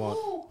 much as you want.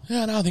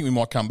 Yeah, no, I think we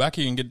might come back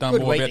here and get done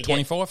Good by week about to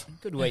 25.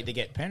 Good week to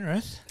get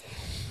Penrith.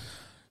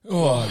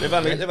 Oh, They've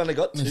only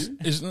got two.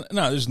 there's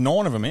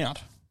 9 of them out.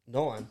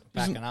 9.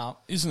 Backing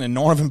up. Isn't there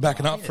 9 of them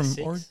backing up Yeah, from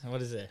 6. Origin?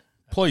 What is there?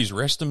 Please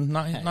rest them.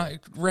 No,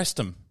 rest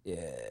them.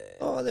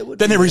 Oh, there would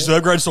Then be their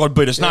reserve grade side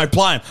beat us. No,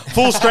 play them.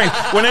 Full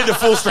strength. We need the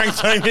full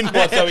strength team in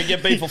there. So we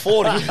get beat for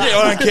 40. Yeah,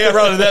 I don't care.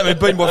 Rather than that, we're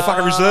beaten by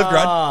fucking reserve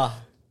grade.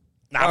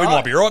 No, we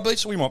might be right,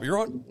 Bleach. We might be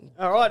right.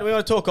 All right, we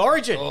want to talk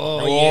Origin.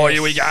 Oh,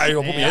 here we go.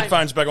 I'll put my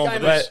headphones back on for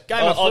this.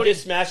 I'll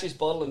just smash this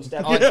bottle and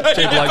stab 2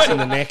 blokes in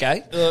the neck,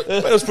 eh?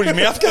 Let's put his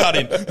mouth guard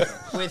in.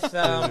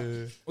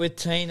 With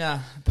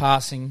Tina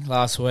passing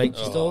last week,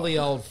 just all the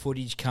old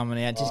footage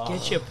coming out, just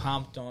get you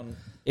pumped on.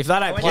 If they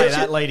don't play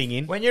that leading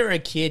in. When you're a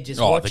kid,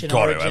 just They've watching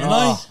got to, Origin.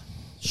 haven't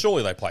they?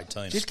 Surely they play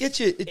teams. Just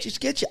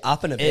get you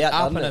up and about.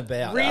 Up and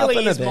about.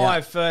 Really is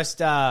my first...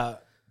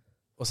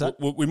 what's that?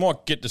 We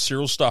might get to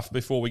Cyril stuff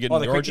before we get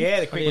into the Origin.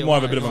 the quick We might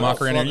have a bit of a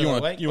mucker in here.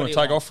 You want to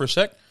take off for a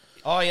sec?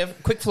 Oh, yeah.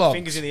 Quick flog.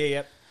 Fingers in the air,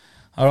 yep.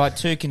 All right,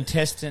 2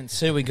 contestants.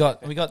 Who we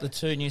got? We got the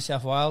 2 New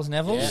South Wales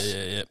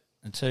Nevilles. Yeah.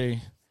 The 2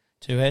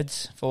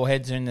 heads. 4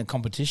 heads are in the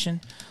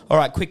competition. All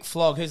right, quick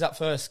flog. Who's up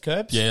first,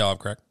 Curbs? Yeah, I'll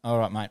crack. All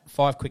right, mate.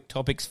 5 quick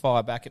topics.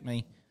 Fire back at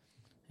me.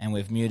 And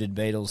we've muted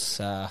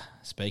Beatles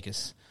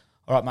speakers.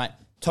 All right, mate.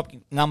 Topic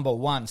number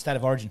 1, State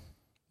of Origin.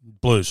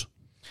 Blues.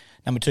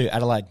 Number 2,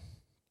 Adelaide.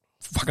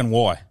 Fucking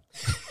why?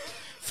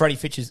 Freddie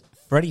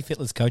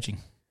Fittler's coaching.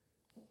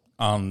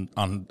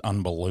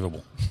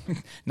 Unbelievable.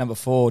 Number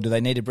 4, do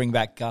they need to bring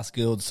back Gus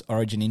Gould's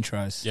Origin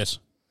intros? Yes.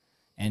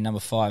 And number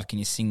 5, can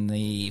you sing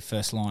the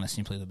first line of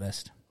Simply the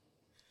Best?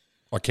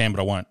 I can,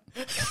 but I won't.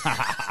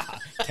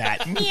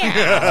 Cat.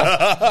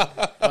 Meow.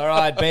 All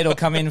right, Beetle,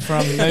 come in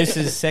from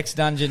Noose's sex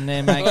dungeon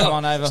there, mate. Come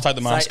on over. Let's take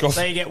the mask off.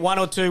 So you get 1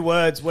 or 2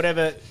 words,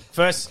 whatever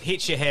first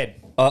hits your head.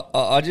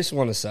 I just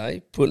want to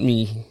say, put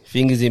me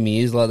fingers in my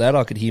ears like that,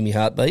 I could hear my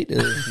heartbeat. They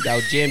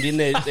were jammed in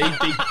there.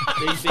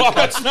 These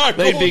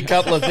big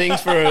couple of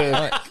things for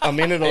a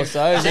minute or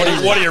so.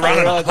 What are you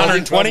running?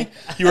 120?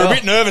 You were a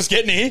bit nervous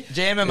getting here.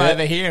 Jam him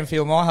over here and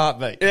feel my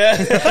heartbeat. Yeah.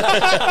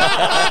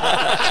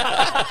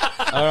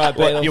 All right,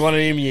 Beetle. What, you want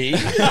to hear me ear?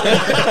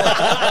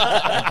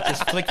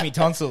 Just flick me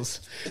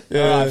tonsils.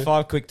 All right,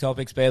 5 quick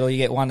topics, Beetle. You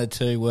get 1 to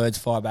 2 words.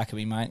 Fire back at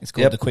me, mate. It's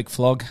called the quick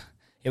flog.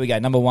 Here we go.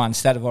 Number 1,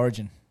 State of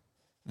Origin.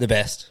 The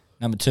best.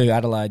 Number 2,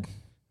 Adelaide.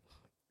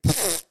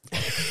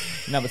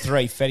 Number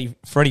 3,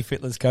 Freddie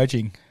Fittler's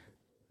coaching.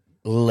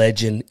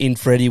 Legend. In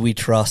Freddie we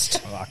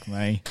trust. Fuck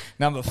me.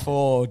 Number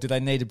 4, do they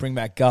need to bring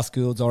back Gus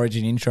Gould's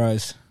Origin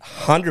intros?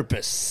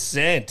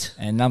 100%.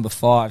 And number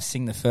 5,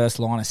 sing the first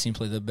line of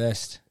Simply the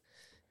Best.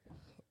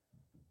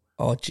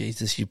 Oh,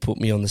 Jesus, you put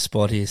me on the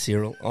spot here,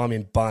 Cyril. I'm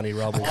in Barney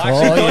rubble.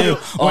 I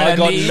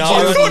got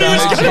no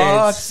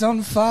hearts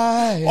on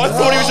fire. I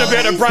thought he was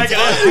about to break it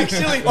out.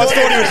 Actually, I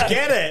thought he was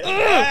get it.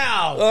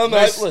 Wow. I'm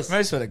hopeless.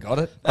 Most would have got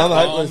it. I'm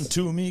hopeless.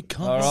 To me,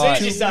 come All As right.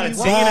 soon as you started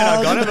singing it,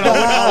 I got it, but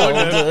I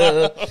wouldn't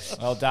have.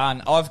 Well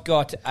done. I've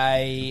got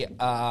a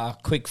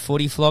quick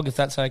footy flog, if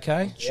that's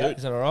okay. Shoot.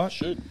 Is that all right?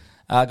 Shoot.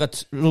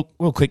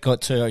 Real quick, got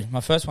 2.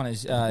 My first one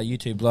is you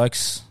 2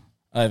 blokes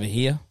over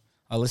here.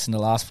 I listened to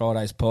last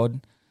Friday's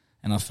pod,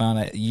 and I found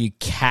out you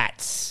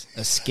cats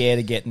are scared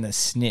of getting the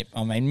snip.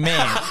 I mean,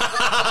 man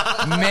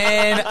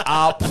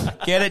up.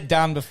 Get it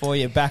done before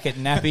you're back at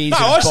nappies. No,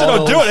 I said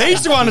I'd do it.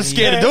 He's the one that's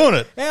scared of doing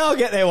it. Yeah, I'll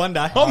get there one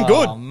day. I'm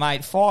good. Oh,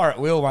 mate, fire at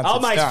will once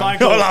Old it's mate's done. phone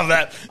call. I love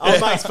that.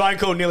 Old mate's phone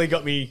call nearly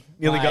got me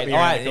around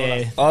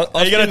the corner.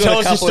 Are you going to tell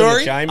us your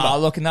story? Oh,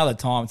 look, another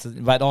time.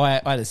 But I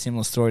had a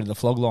similar story to the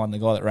flog line, the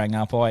guy that rang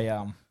up.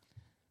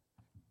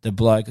 The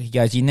bloke, he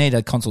goes, you need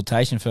a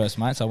consultation first,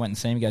 mate. So I went and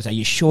seen him. He goes, are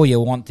you sure you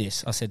want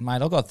this? I said,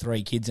 mate, I've got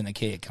 3 kids in a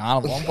Kia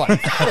Carnival. I'm like,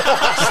 snip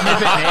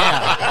it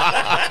now.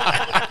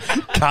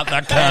 Cut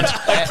that cunt.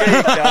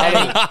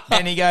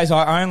 and he goes,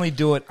 I only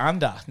do it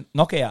under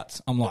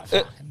knockouts. I'm like,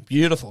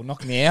 beautiful,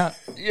 knock me out.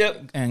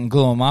 Yep. And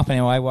glue him up.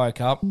 Anyway,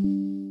 woke up.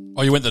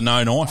 Oh, you went the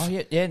no knife?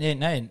 Oh, yeah,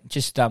 no,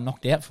 just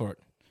knocked out for it.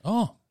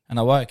 Oh. And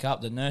I woke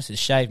up, the nurses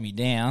shaved me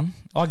down.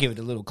 I give it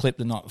a little clip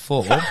the night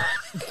before.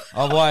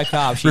 I woke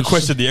up.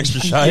 Requested the extra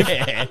shave?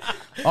 Yeah.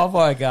 I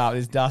woke up,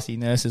 this dusty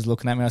nurse is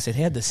looking at me. I said,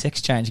 how'd the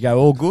sex change go?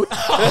 All good?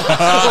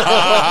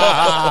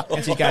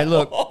 And she goes,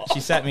 look, she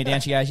sat me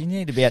down. She goes, you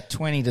need about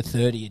 20 to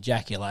 30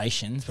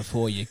 ejaculations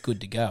before you're good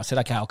to go. I said,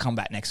 okay, I'll come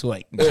back next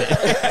week. See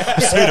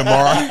you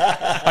tomorrow.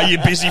 Are you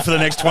busy for the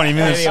next 20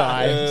 minutes?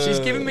 Anyway, she's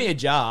giving me a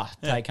jar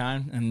to take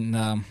home.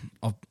 And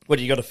What,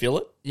 you got to fill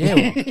it? yeah,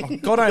 I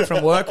got home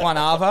from work one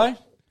arvo,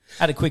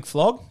 had a quick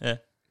flog. Yeah.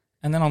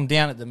 And then I'm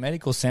down at the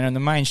medical centre in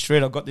the main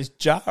street. I've got this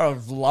jar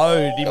of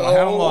load in my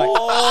hand.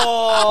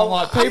 I'm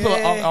like, people.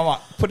 I'm like,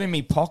 put it in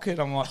my pocket.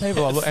 I'm like,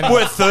 people are looking.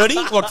 Worth 30?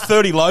 Like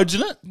 30 loads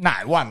in it? No,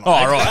 one load.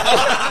 Oh,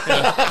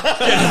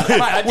 right.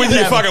 Mate, With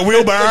your fucking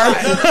wheelbarrow.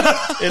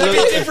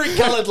 Different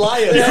coloured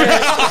layers.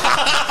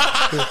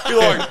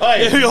 You're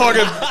like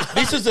a,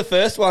 This was the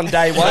first one,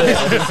 day 1.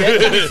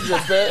 This is the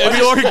third. it'd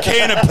be like a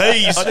can of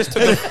peas. I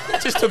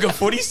just took a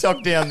footy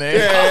sock down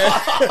there.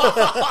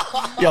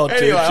 The old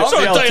Anyway, tube It's not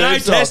a sock.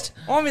 DNA test.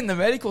 I'm in the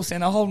medical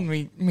centre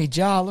holding me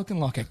jar, looking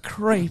like a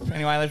creep.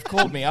 Anyway, they've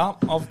called me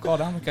up. I've got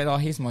them. Okay, oh,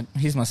 here's my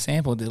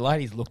sample. The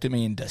lady's looked at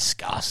me in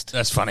disgust.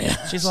 That's funny.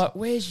 She's like,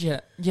 where's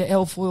your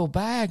alfoil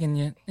bag?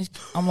 And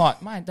I'm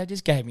like, mate, they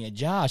just gave me a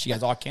jar. She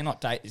goes, I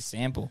cannot take this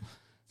sample.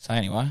 So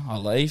anyway, I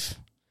leave.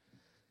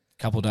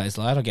 A couple of days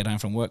later, I get home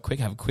from work quick,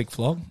 have a quick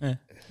flog. Yeah.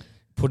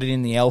 Put it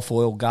in the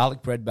Alfoil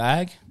garlic bread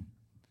bag.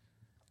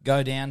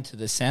 Go down to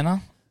the centre.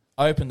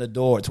 Open the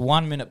door. It's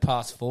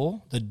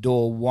 4:01. The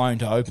door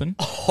won't open.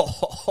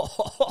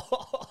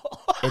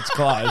 It's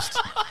closed.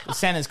 The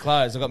centre's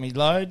closed. I got me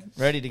load,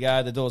 ready to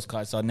go. The door's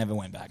closed, so I never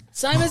went back.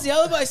 Same as the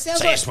other place. Sounds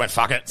So you just went,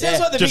 fuck it. Sounds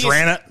like the just biggest,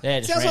 ran it. Yeah,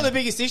 just sounds ran like it. the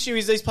biggest issue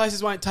is these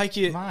places won't take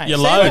you. Mate. Your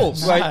load.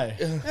 Samples. No.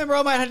 Remember,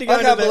 old mate had to go I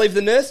to can't the... believe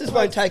the nurses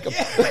won't take them.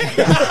 So,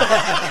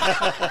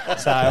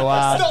 It's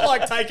not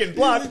like taking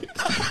blood.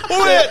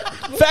 Well,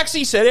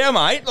 Faxi said, our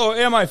mate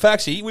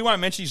Faxi, we won't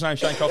mention his name,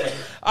 Shane Coffey,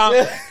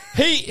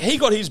 he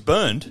got his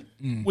burned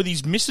with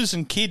his missus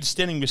and kids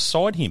standing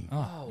beside him.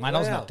 Oh, mate, I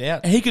was knocked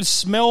out. And he could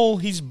smell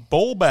his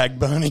ball bag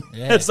burning.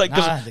 Yeah. It's like,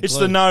 'cause Nah, the it's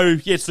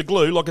glue. it's the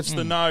glue, like it's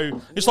the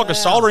no, it's like a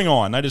soldering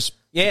iron. They just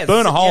Yeah,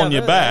 burn a that's- hole yeah, in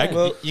your yeah. bag.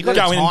 Well, you got to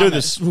go in and do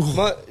this.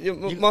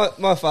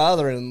 My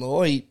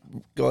father-in-law,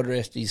 God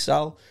rest his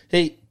soul,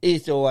 he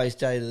used to always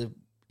say to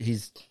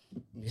his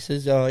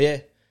missus, "Oh yeah,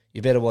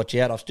 you better watch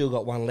out. I've still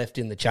got one left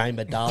in the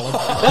chamber, darling."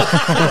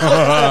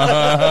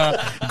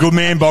 Good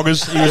man,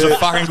 Boggers. He was a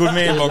fucking good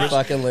man, He was a Boggers.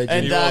 fucking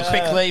legend. And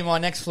quickly, my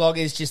next vlog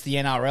is just the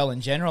NRL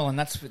in general, and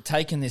that's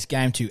taking this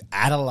game to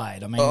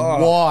Adelaide. I mean,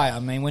 why? I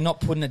mean, we're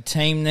not putting a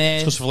team there.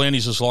 Because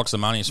Fernandes just likes the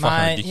money. It's fucking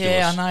Mate, ridiculous.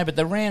 yeah, I know, but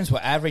the Rams were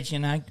average,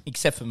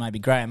 except for maybe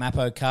Graham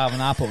Appo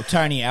carving up or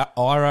Tony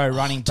Iro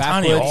running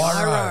backwards.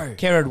 Iro.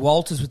 Kerrod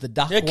Walters with the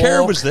duck walk.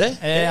 Kerrod was there.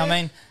 Yeah, I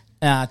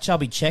mean,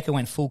 Chubby Checker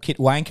went full kit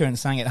wanker and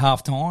sang at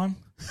half time.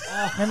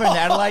 Remember in the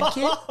Adelaide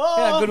kit?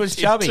 How good was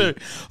Chubby? Too.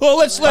 Well,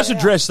 let's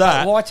address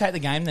that. Why take the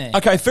game there?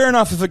 Okay, fair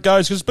enough if it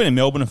goes, because it's been in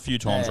Melbourne a few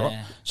times, Yeah. right?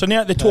 So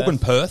now they're talking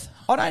Perth.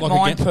 I don't Like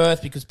mind again.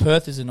 Perth because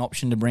Perth is an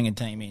option to bring a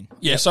team in.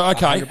 Yeah, so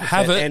okay, 100%.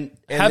 have it, And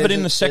have it there's in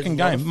a- the second there's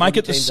a lot game. of Make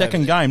it the teams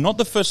second over there. game, not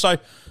the first.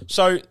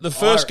 So the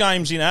first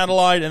game's in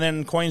Adelaide, and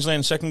then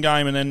Queensland second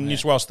game, and then New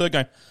South Wales third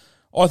game.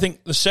 I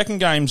think the second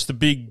game's the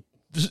big.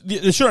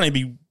 There should only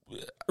be.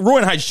 Roy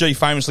and HG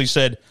famously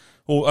said,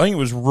 or I think it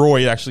was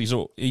Roy actually.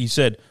 So he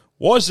said,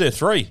 "Why is there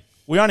three?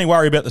 We only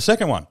worry about the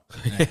second one.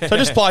 So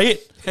just play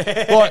it."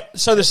 Right.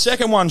 So the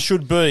second one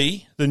should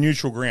be the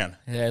neutral ground.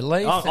 Yeah,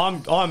 leave.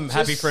 I'm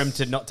happy for him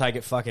to not take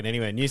it fucking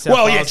anywhere. New South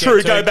Well, yeah, Wales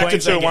true. get two, Go back to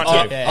Queensland 2 1.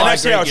 get two. And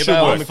that's how it should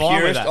I'm work.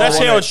 fine with that. That's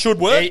I how want it should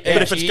work. Each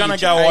But if it's year going to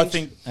you go, I change.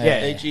 think.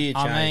 Yeah. Each year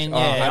I change. mean,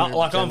 yeah, Oh,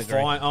 Like 100% agree.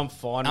 I'm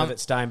fine with it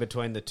staying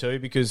between the two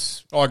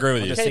because I agree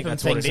with you. just think Keep them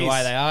that's what things it the is.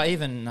 way they are.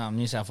 Even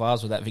New South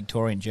Wales with that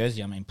Victorian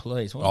jersey. I mean,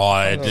 please. What-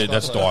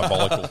 That's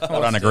diabolical. I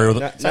don't agree with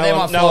it. No, they're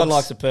my no one Flogs.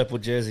 likes a purple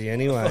jersey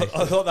anyway.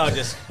 I thought they were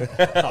just.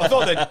 I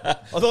thought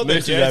the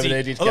Moose is over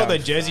there, jersey. just I thought the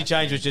going. jersey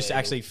change was just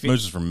actually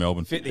Moose is from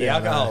Melbourne. fit the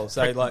alcohol.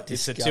 So like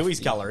it's the Disgusting. Tui's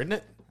colour, isn't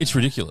it? It's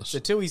ridiculous. The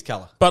Tui's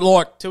colour. But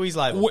like, Tui's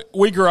label.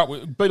 we grew up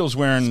with Beatles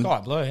wearing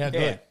Sky blue. How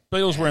good.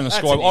 Beatles wearing the That's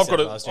sky. a New I've South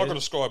got Wales a jersey.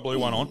 sky blue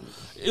one on.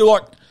 You're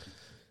like,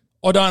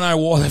 I don't know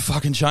why they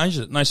fucking changed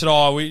it. And they said,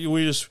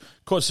 we just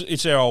cause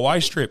it's our away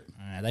strip.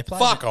 They played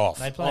Fuck it. off.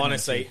 They played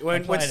Honestly, it.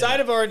 when They played State it.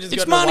 of Origin's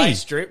It's got an away money.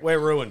 strip, we're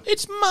ruined.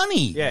 It's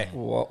money. Yeah.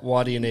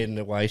 Why do you need an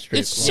away strip?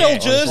 It's sell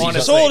jerseys. That's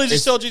honestly, all it is.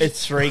 Is sell jerseys.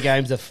 It's 3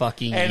 games a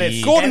fucking And it's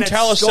year. Gordon and it's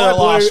Tallis sky said it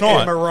last blue night.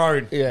 and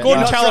maroon. Yeah.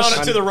 Gordon Not Tallis-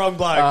 throwing it to the wrong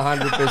bloke.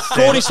 100%.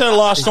 Gordy said it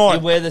last You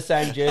night. wear the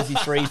same jersey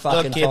 3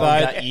 fucking Look,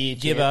 times that year.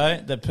 Jeff.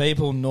 Gibbo, the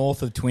people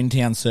north of Twin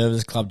Town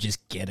Service Club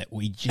just get it.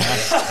 We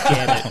just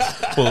get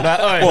it.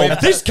 Well,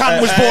 this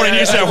cunt was born in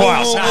New South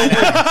Wales.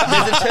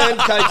 There's a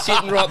turncoat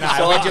sitting right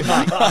beside you,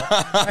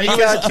 mate. You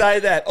can't say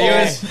that.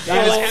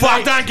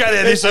 Fuck, don't go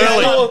there this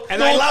early.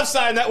 And they love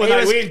saying that when He they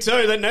was- win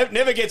too. That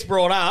never gets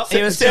brought up.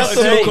 He was South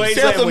conceived- of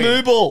Queensland win.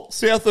 Mooble.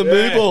 South of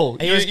Mooble.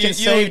 He was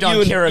conceived on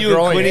you and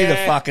Kirragroy. Quinny, the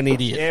Yeah. fucking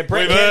idiot. Yeah,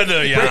 Brett, We've heard the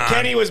Brett yarn.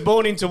 Kenny was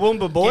born in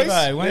Toowoomba, boys.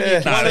 Gibbo, when Yeah.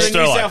 you No, One of the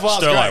New South Wales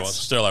Sterling greats. was.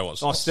 Sterling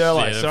was. Oh,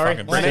 Sterling, Yeah, sorry.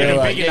 fucking Brett Brett Kenny,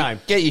 Kenny. bigger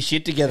name. Get your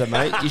shit together,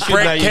 mate. You should know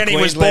Brett your Kenny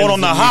was Queenslanders born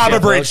on the and New Harbour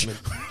South Bridge.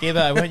 Welshmen.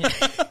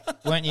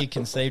 Gibbo, weren't you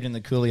conceived in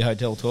the Cooley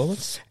Hotel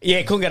toilets?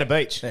 Yeah, couldn't go to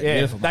beach. Yeah,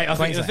 beautiful. I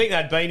Queensland. think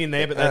they'd been in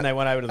there, but then they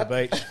went over to the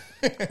beach.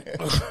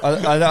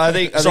 I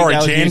think Sorry, that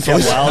was Jan. New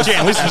South Wales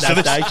Jan, listen at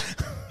to that this.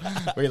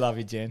 stage. We love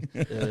you, Jen.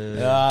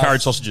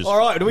 Curried sausages. All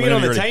right, do we get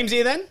on the Whenever you're ready. teams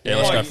here then? Yeah,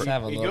 let's Oh, go for it.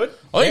 Have a You look. good?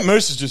 I think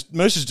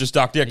Moose is just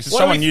ducked out because What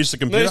do someone we- used the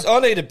computer. Moose, I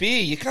need a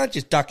beer. You can't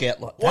just duck out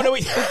like that. What do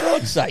we- For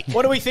God's sake.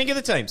 What do we think of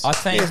the teams? I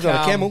think He's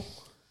not a camel.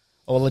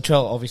 Well,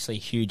 Latrell obviously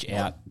huge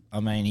out. I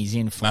mean, he's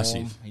in form.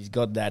 Massive. He's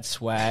got that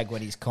swag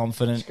when he's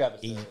confident.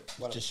 He's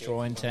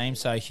destroying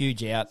teams. So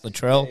huge out,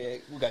 Latrell. Yeah,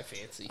 we'll go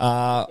fancy.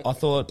 I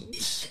thought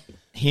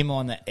him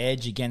on the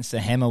edge against the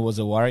Hammer was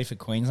a worry for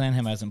Queensland.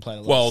 Hammer hasn't played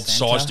a lot. Well, of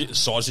centre.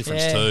 size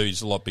difference Yeah. too.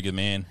 He's a lot bigger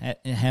man.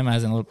 Hammer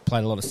hasn't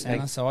played a lot of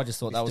centre, so I just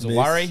thought that was a Moose.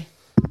 worry.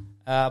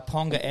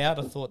 Ponga out.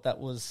 I thought that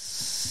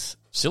was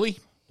Silly.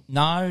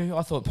 no.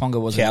 I thought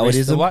Ponga was Cowardism? a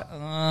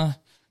risk.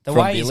 The From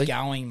way he's Billy?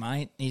 going,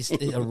 mate, is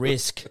a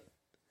risk.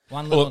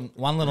 One little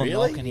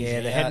knock and he's Yeah,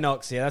 the out. head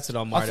knocks. Yeah, that's what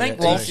I'm worried think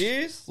about. Walsh- too.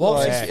 Serious?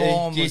 Walsh's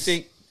form do you was-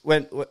 think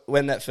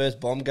when that first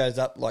bomb goes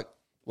up, like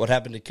what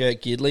happened to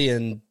Kurt Gidley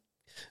and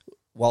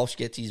Walsh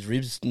gets his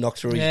ribs knocked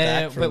through his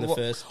back from the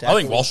first tackle. I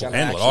think Walsh will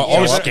handle it.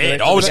 I was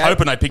scared. I was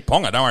hoping they picked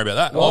Ponga. Don't worry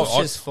about that.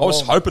 I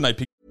was hoping they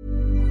picked.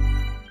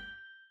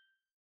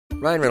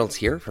 Ryan Reynolds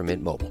here from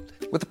Mint Mobile.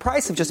 With the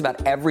price of just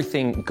about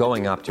everything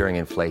going up during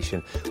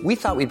inflation, we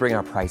thought we'd bring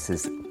our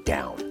prices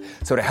down.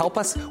 So to help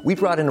us, we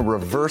brought in a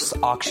reverse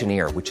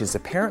auctioneer, which is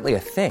apparently a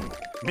thing.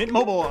 Mint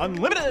Mobile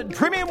Unlimited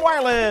Premium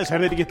Wireless. How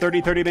to get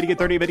 30, 30, bit to get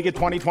 30, bit to get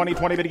 20, 20,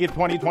 20, bit to get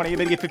 20, 20,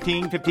 bit to get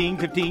 15, 15,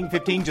 15,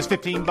 15, just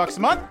 $15 a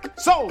month?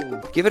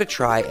 Sold! Give it a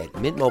try at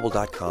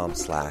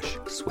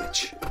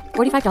mintmobile.com/switch.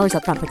 $45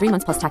 up front for 3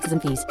 months plus taxes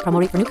and fees.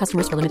 Promo rate for new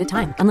customers for limited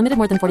time. Unlimited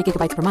more than 40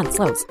 gigabytes per month.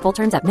 Slows full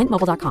terms at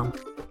mintmobile.com.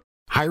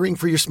 Hiring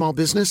for your small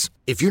business?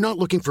 If you're not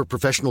looking for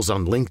professionals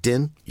on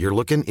LinkedIn, you're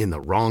looking in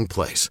the wrong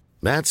place.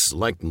 That's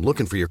like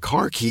looking for your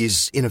car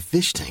keys in a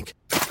fish tank.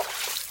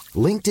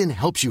 LinkedIn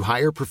helps you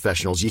hire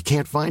professionals you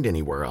can't find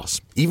anywhere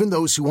else, even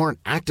those who aren't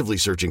actively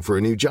searching for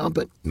a new job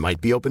but might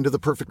be open to the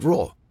perfect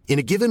role. In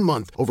a given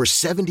month, over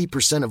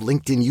 70% of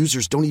LinkedIn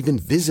users don't even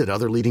visit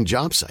other leading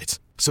job sites.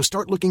 So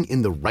start looking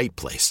in the right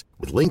place.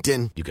 With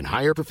LinkedIn, you can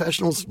hire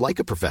professionals like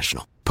a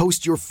professional.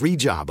 Post your free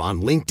job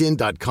on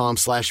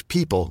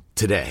linkedin.com/people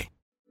today.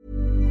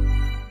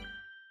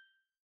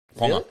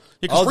 Ponga.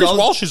 Because Reece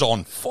Walsh is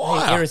on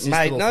fire.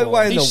 Mate, no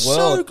way in the He's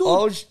world. so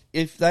good.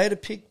 If they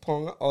had picked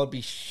Ponga, I'd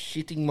be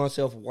shitting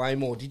myself way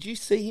more. Did you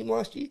see him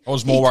last year? I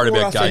was more worried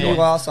about Gagai.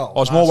 I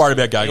was more worried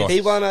about Gagai.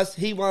 He won us.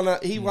 He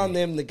won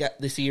them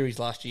the series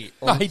last year.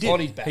 No, he did. On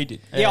his back. He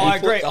did. Yeah, I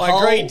agree.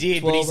 He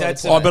did, but he's had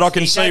some. But I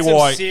can see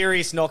why.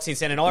 Serious knocks in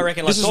centre. And I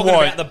reckon, like, This is talking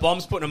why- about the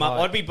bombs putting him up,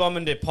 I'd be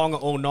bombing to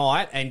Ponga all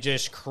night and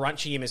just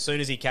crunching him as soon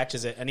as he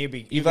catches it, and he'll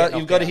be. You've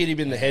got to hit him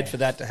in the head for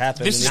that to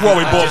happen. This is why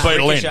we bought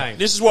Beetle ricochet. in.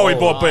 This is why we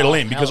bought Beetle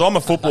in, because I'm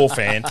a football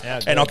fan,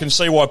 and I can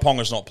see why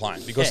Ponga's not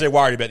playing, because they're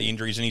worried about the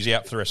injuries and he's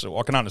out for the rest of it.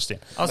 I can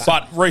understand.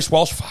 But Reece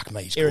Walsh, fuck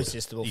me, he's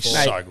irresistible. He's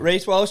Mate, so good.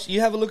 Reece Walsh,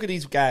 you have a look at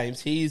his games.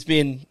 He's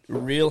been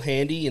real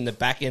handy in the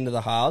back end of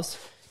the halves.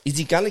 Is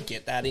he going to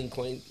get that in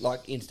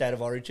in State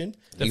of Origin?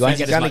 He won't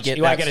get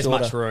as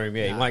much room.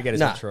 Yeah, he won't get as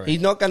much room.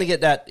 He's not going to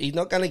get that. He's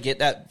not going to get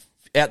that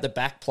out the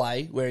back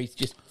play where he's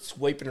just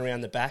sweeping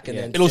around the back and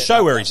then It'll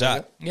show where he's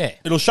at. Yeah.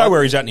 It'll show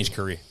where he's at in his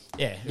career.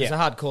 Yeah, it was a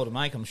hard call to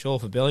make, I'm sure,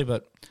 for Billy,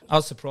 but I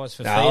was surprised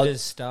for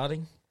Feeders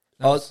starting.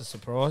 That was a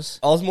surprise.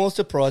 I was more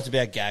surprised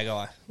about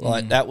Gagai.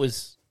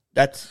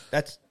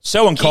 That's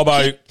Sel and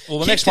Cobbo. kick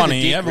The next to one the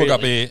here, dick, have a look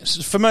up really. here.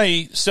 For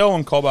me, Sel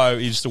and Cobbo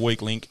is the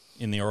weak link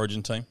in the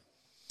Origin team.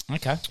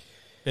 Okay.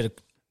 Bit of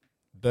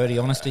birdie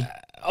honesty.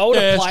 I would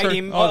have it's played true.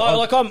 him.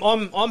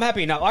 I'm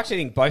happy. No, I actually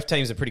think both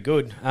teams are pretty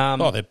good. They're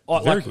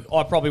very good.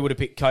 I probably would have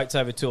picked Coates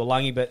over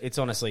Tuolangi, but it's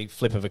honestly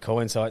flip of a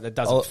coin, so it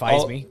doesn't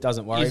faze me.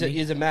 Doesn't worry me.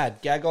 He's a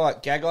mad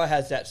Gagai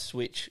has that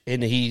switch,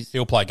 and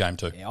He'll play game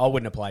 2. Yeah, I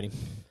wouldn't have played him.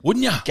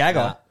 Wouldn't you?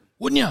 Gagai.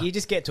 Wouldn't you? You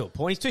just get to a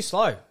point. He's too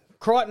slow.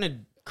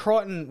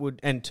 Crichton would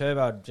and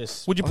Turbo would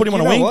just. Would you put him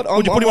on a You know wing? what?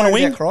 Would you put him on a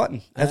wing?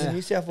 Crichton. As a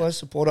New South Wales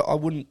supporter, I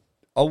wouldn't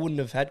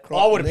have had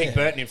Crichton. I would have picked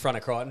Burton in front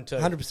of Crichton too.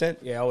 100%.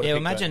 Yeah, I would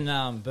have. Yeah, picked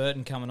imagine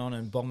Burton coming on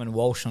and bombing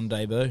Walsh on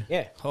debut.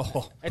 Yeah.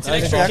 Oh. It's an That's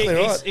extra exactly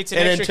kick. right. It's an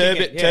and then extra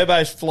kick. Yeah.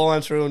 Turbo's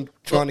flying through and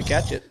trying to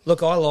catch it.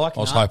 Look, I like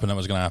I was hoping that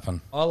was going to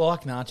happen. I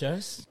like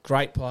Nachos.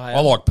 Great player. I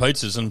like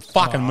pizzas, and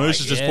fucking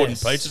Moose is just putting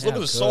yes. pizzas. Look How at the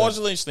good. size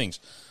of these things.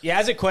 Yeah,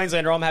 as a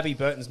Queenslander, I'm happy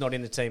Burton's not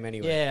in the team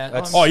anyway. Yeah,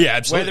 That's- Oh, yeah,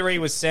 absolutely. Whether he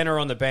was centre or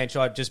on the bench,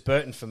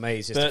 Burton for me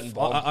is just. Burton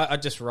bomb. I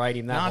just rate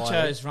him that high.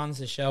 Nachos runs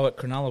the show at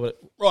Cronulla, but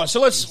Right, so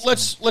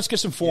let's get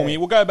some form here.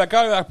 We'll go up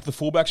the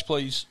fullbacks,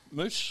 please,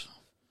 Moose.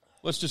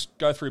 Let's just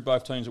go through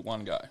both teams at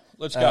one go.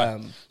 Let's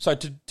go. So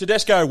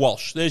Tedesco,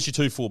 Walsh. There's your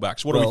two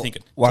fullbacks. What are we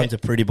thinking? One's a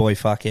pretty boy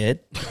fuckhead,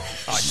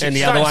 and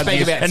the other one's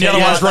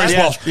Reece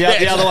Walsh.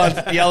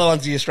 the other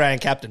one's the Australian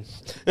captain.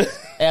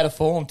 out of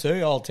form too,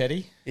 old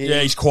Teddy.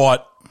 Yeah, he's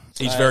quiet.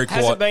 He's very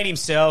quiet. Hasn't been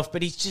himself,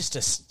 but he's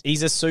just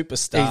he's a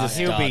superstar.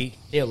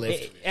 He'll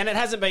live. And it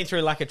hasn't been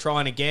through lack of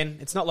trying again.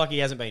 It's not like he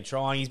hasn't been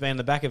trying. He's been on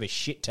the back of a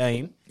shit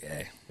team.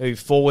 Yeah. Who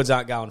forwards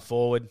aren't going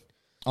forward.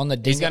 On the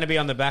He's going to be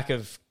on the back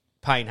of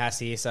Payne Haas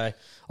here, so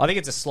I think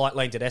it's a slight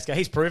lean Tedesco.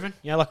 He's proven.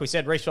 Like we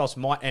said, Reece Walsh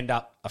might end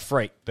up a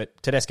freak,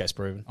 but Tedesco's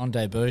proven. on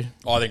debut.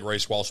 I think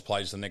Reece Walsh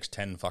plays the next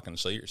 10 fucking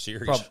series.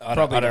 I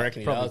don't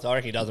reckon he does. I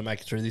reckon he doesn't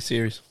make it through this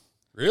series.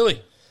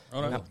 Really? I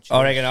don't know.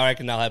 I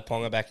reckon they'll have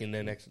Ponga back in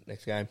their next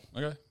game.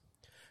 Okay.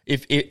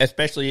 If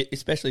especially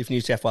if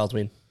New South Wales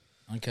win.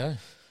 Okay.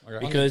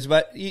 Because,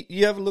 but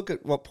you have a look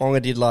at what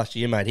Ponga did last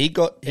year, mate. He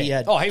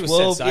had he was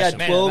 12, he had sensational.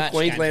 12 Man,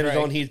 Queenslanders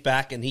match on his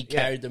back, and he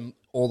carried them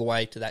all the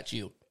way to that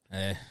shield.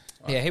 Yeah,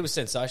 he was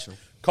sensational.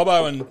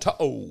 Cobbo and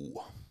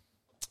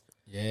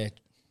Yeah.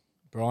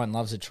 Brian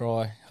loves a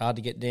try. Hard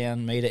to get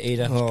down, meter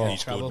eater.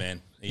 He's good,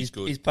 man. He's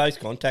good. His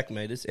post-contact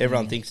meters,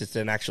 everyone thinks it's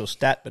an actual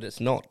stat, but it's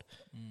not.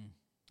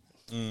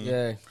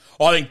 Yeah.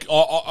 I think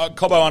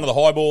Cobbo under the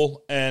high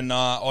ball, and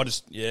I'm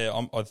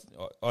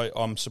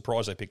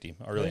surprised they picked him.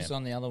 I really Who's am.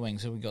 on the other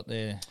wings? Who we got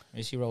there?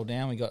 Is he rolled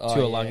down? We got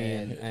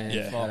Tuolangi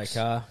and Fox.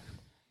 Adokar.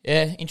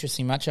 Yeah,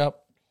 interesting matchup.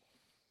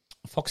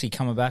 Foxy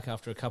coming back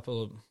after a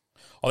couple of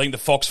I think the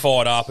Fox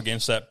fired up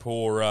against that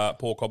poor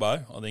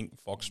Cobbo. I think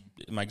Fox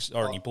makes. I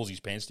reckon he pulls his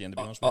pants down. To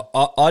be honest, with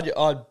you.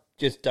 I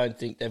just don't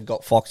think they've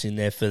got Fox in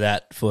there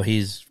for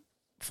his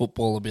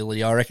football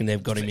ability. I reckon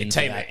they've got him in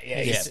team. that.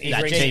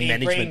 Team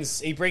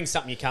management. He brings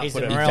something you can't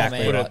put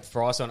a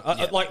price on.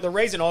 Like the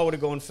reason I would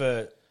have gone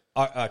for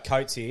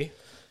Coates here,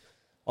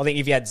 I think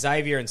if you had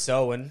Xavier and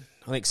Selwyn,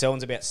 I think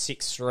Selwyn's about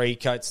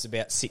 6'3", Coates is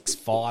about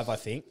 6'5", I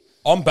think.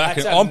 I'm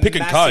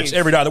picking Coates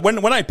every day.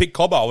 When they picked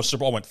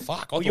Cobbo, I went,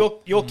 fuck.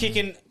 You're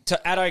kicking to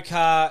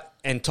Adokar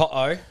and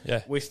Toto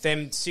with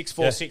them 6'4",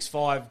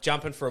 6'5",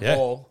 jumping for a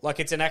ball. Like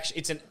it's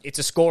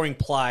a scoring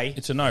play.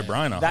 It's a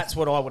no-brainer. That's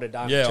what I would have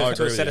done. Yeah, I agree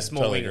to with set you. a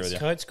small Totally wings.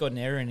 Coates got an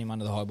error in him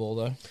under the high ball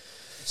though.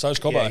 So's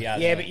Cobbo.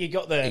 Yeah, but you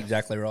got the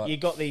exactly right. You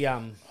got the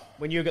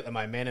when you got the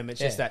momentum,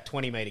 it's just that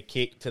 20-metre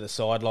kick to the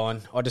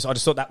sideline. I just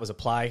thought that was a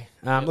play.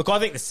 Look, I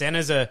think the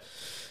centres are.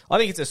 I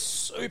think it's a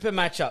super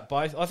matchup.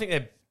 Both. I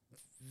think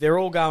they're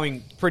all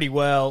going pretty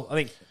well. I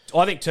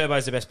think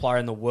Turbo's the best player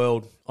in the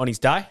world on his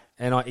day,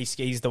 and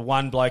he's the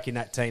one bloke in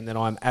that team that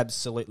I'm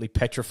absolutely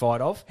petrified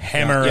of.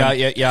 Hammer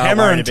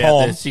and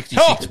Tom.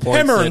 66 points.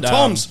 Hammer and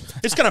Tom's.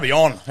 It's going to be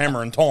on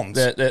Hammer and Tom's.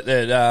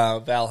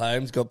 That Val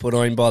Holmes got put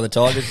on by the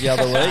Tigers the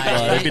other week.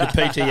 A bit of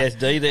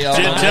PTSD there.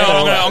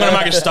 I'm going to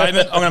make a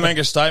statement. I'm going to make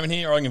a statement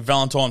here. I think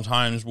Valentine's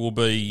Holmes will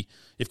be,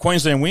 if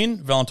Queensland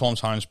win,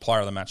 Valentine's Holmes player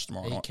of the match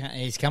tomorrow night.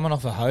 He's coming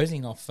off a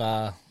hosing off.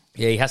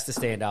 He has to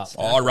stand up.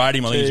 I rate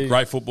him. I think he's a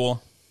great footballer.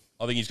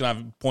 I think he's going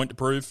to have a point to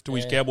prove to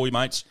his Cowboy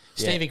mates.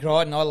 Stevie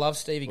Crichton, I love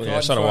Stevie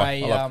Crichton so do for I.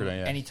 I love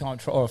Crichton, anytime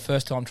or a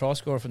first-time try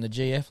scorer from the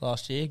GF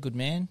last year. Good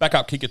man.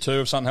 Backup kicker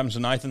too if something happens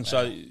to Nathan.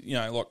 So, we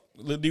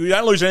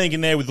don't lose anything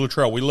in there with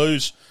Latrell. We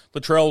lose.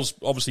 Latrell's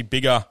obviously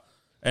bigger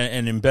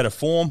and in better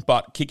form,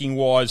 but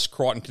kicking-wise,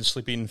 Crichton can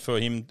slip in for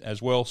him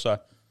as well. So,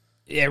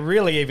 yeah,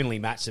 really evenly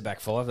matched the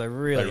back five. They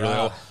really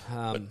are.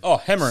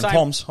 Hammer and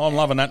Tom's. I'm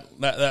loving that.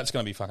 That's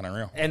going to be fucking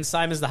unreal. And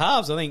same as the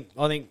halves. I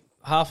think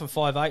half and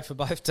 5'8" for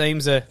both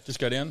teams are. Just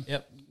go down.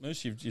 Yep.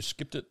 Moose, you've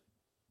skipped it.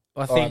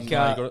 I think. You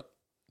got it.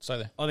 Stay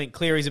there. I think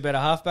Cleary's a better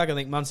halfback. I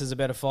think Munster's a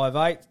better 5'8".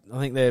 I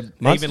think they're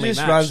Munster evenly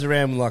just matched. runs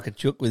around like a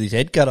chook with his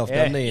head cut off,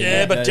 doesn't he?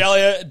 Yeah, but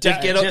Dally,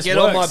 just get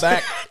on my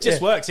back.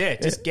 Just works. Yeah,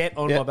 just get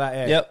on my back.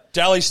 Yeah. Yep.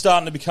 Dally's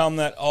starting to become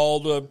that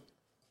older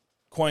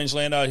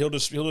Queenslander. He'll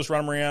just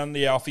run around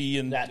the Alfie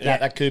and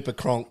that Cooper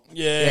Cronk.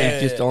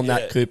 Yeah, just on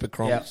that Cooper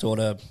Cronk sort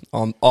of.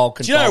 I'll control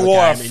do you know the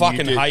why I game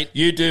fucking you hate?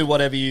 You do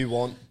whatever you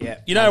want. Yeah.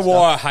 You know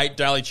why I hate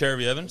Daly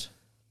Cherry Evans?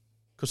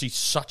 Because he's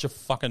such a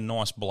fucking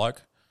nice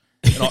bloke.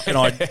 And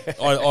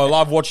I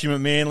love watching him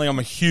at Manly. I'm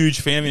a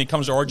huge fan. When he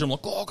comes to Origin, I'm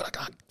like,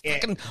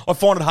 I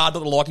find it hard not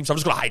to like him, so I'm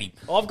just going to hate him.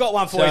 I've got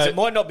one for you. It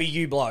might not be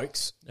you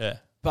blokes. Yeah.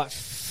 But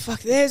fuck,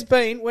 there's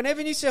been,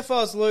 whenever New South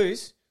Wales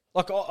lose,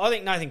 like I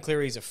think Nathan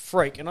Cleary is a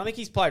freak, and I think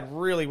he's played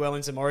really well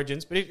in some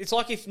Origins, but it's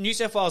like if New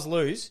South Wales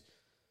lose,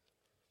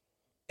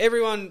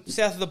 everyone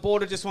south of the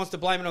border just wants to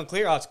blame it on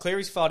Cleary. Oh, it's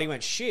Cleary's fault. He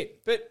went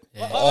shit. But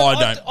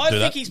I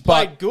think he's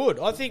played good.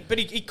 I think, but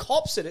he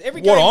cops it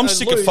every game. What I'm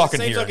sick of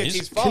fucking it seems hearing like it's is,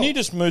 his fault.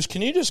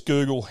 can you just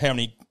Google how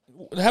many?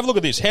 Have a look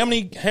at this. How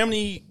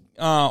many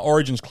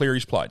Origins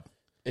Cleary's played?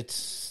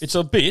 It's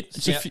a bit.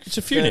 It's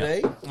a few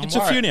now. It's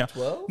a few now.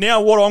 12?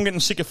 Now, what I'm getting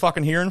sick of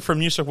fucking hearing from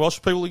New South Wales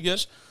people, he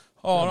goes,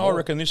 I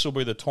reckon this will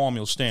be the time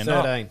he'll stand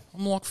 13. up.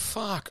 I'm like,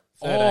 fuck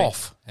 13.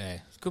 off. Yeah,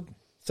 it's good.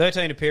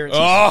 13 appearances.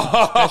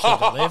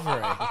 Special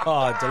delivery.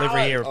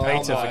 Delivery here of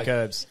pizza for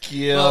Curbs.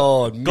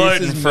 God,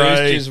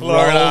 gluten-free.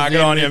 Florida, good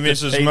on you,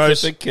 Mrs.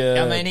 Moose.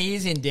 I mean, he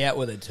is in doubt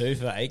with a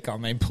toothache. I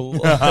mean, pull. No,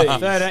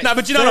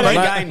 but you know what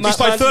I mean? He's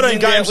played 13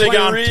 games. They're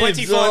going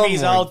 25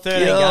 years old,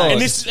 13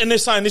 games. And they're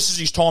saying this is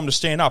his time to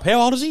stand up.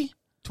 How old is he?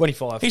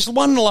 25. He's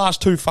won the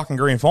last 2 fucking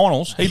grand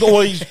finals. He's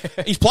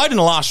played in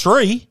the last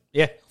 3.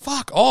 Yeah.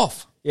 Fuck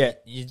off. Yeah.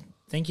 You'd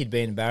think he'd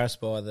be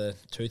embarrassed by the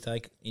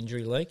toothache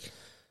injury leak.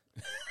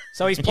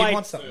 So he's played.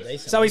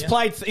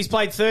 He's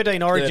played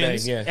 13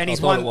 Origins, 13, and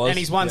he's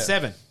won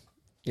 7.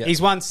 Yeah.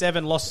 He's won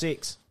 7, lost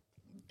 6.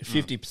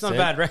 50%. It's not a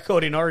bad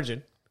record in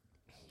Origin.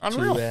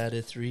 Unreal. 2 out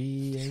of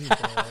 3 ain't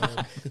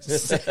bad.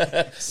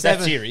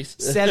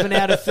 7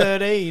 out of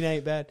 13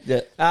 ain't bad.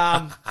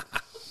 Yeah.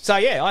 So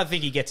yeah, I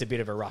think he gets a bit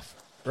of a rough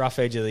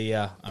edge of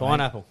the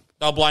pineapple.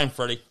 They'll blame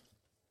Freddie.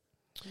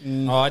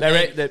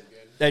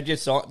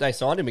 They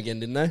signed him again,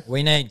 didn't they?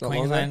 We need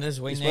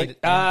Queenslanders. We need. Did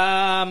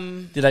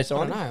they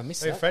sign him? I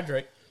missed that.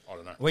 Frederick. I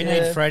don't know. We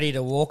need Freddie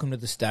to walk him to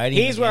the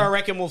stadium. Here's where I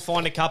reckon we'll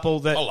find a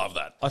couple that I love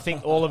that. I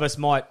think all of us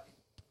might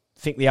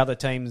think the other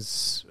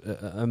teams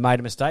made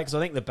a mistake, because I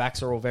think the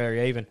backs are all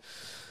very even.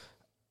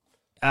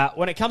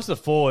 When it comes to the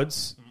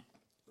forwards,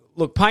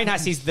 look, Payne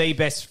Haas is the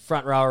best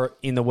front rower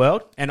in the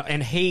world,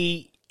 and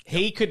he's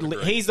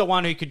the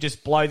one who could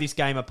just blow this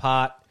game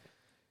apart.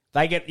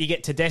 You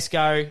get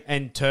Tedesco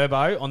and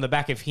Turbo on the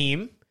back of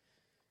him.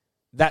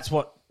 That's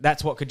what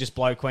could just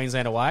blow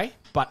Queensland away.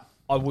 But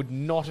I would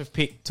not have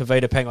picked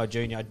Tavita Pangai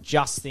Jr. I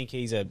just think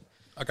he's a...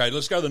 Okay,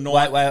 let's go the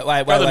nine. Wait.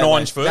 Go the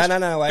nines first.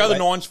 No, wait. Go the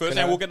nines first.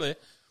 Now we'll get there.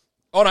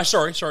 Oh no,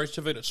 sorry,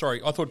 Tavita.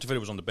 Sorry, I thought Tavita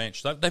was on the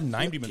bench. They've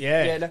named him.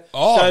 No.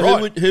 Oh, so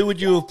right. who would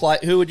you have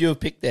played? Who would you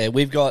have picked there?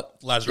 We've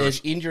got Lazarus.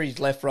 There's injuries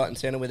left, right, and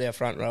centre with our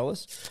front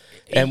rowers,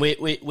 and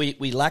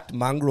we lacked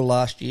Mongrel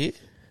last year.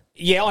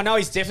 Yeah, I know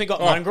he's definitely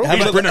got Mongrel.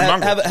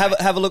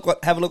 Have a look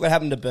what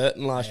happened to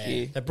Burton last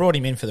year. They brought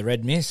him in for the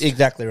Red Mist.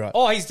 Exactly right.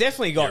 Oh, he's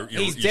definitely got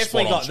You're definitely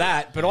spot on, got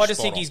that. But You're I just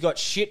spot think on. he's got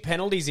shit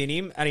penalties in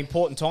him at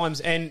important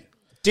times and.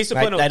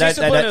 Discipline, Mate, they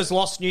discipline don't- has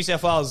lost New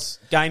South Wales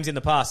games in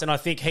the past, and I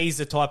think he's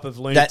the type of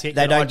lunatic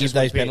They that I don't give just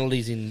would those pick.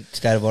 penalties in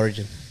State of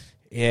Origin.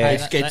 Yeah,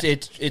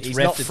 It's he's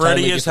ref not to Freddie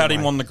totally has had different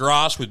him way. on the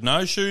grass with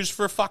no shoes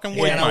for a fucking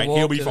week, Yeah, mate. walk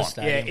He'll be to the fine.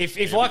 stadium. Yeah,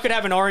 if I could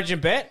have an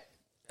Origin bet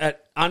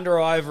at under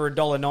or over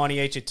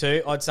 $1.90 each or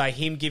two, I'd say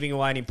him giving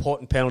away an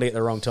important penalty at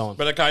the wrong time.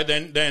 But okay,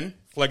 then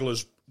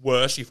Flegler's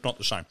worse, if not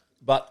the same.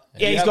 But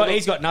Yeah,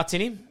 he's got nuts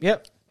in him.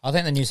 Yep. I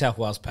think the New South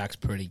Wales pack's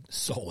pretty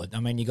solid. I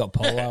mean, you got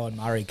Polo and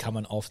Murray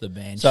coming off the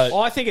bench. So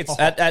I think it's.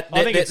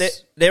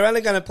 they're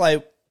only going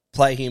to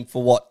play him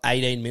for what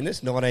 18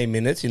 minutes, 19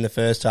 minutes in the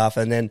first half,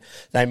 and then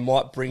they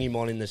might bring him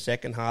on in the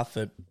second half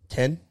for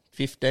 10,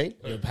 15.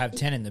 You'll have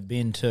 10 in the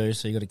bin too,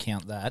 so you got to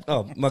count that.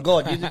 Oh my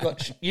God,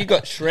 you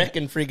got Shrek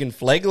and friggin'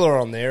 Flegler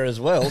on there as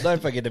well.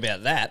 Don't forget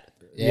about that.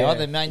 Yeah, I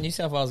think, mate, New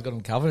South Wales got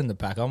them covered in the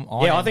pack.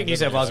 I think New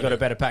South Wales got a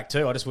better pack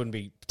too. I just wouldn't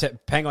be.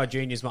 Pangai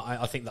Juniors,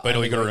 I think the But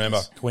only you got to remember,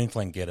 weakness-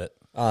 Queensland get it.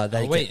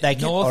 They wait,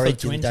 get north of Origin,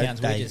 Twin don't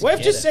Towns, we they? just We've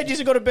get just it. said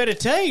you've got a better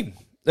team.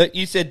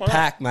 You said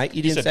pack, mate.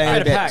 You didn't said say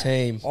pack. about Pack.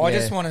 team. I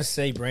just want to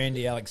see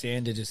Brandy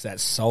Alexander just that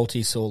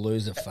salty sore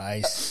loser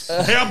face.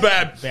 How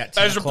bad? About 10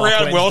 As a o'clock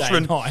proud Wednesday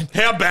Welshman, night.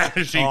 how bad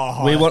is he?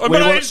 We want- But we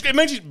want- it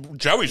means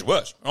Joey's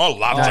worse. I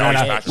love No,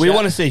 Joey's no. match. We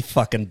want to see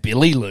fucking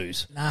Billy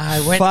lose.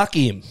 No, when Fuck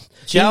him.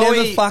 Joey-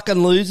 he never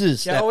fucking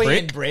loses. that Joey prick.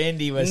 and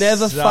Brandy were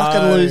Never so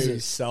fucking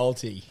loses.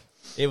 salty.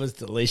 It was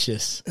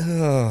delicious.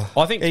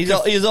 I think He's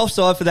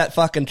offside for that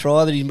fucking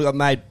try that he got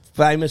made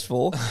famous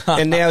for,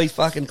 and now he's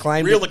fucking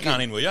claimed Reel the it.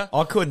 cunt in, will you?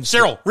 I couldn't.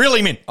 Cyril, reel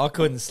him in. I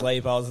couldn't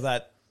sleep. I was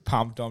that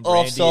pumped on Brandy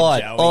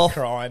Offside. and Joey Off,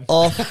 crying.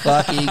 off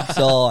fucking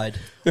side.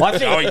 I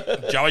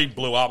think. Joey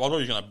blew up. I thought he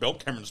was going to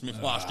belt Cameron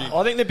Smith last year.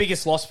 I think the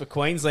biggest loss for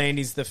Queensland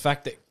is the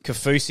fact that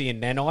Kafusi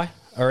and Nanai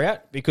are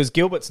out because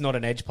Gilbert's not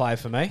an edge player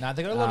for me. No,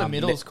 they got a lot of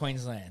middles,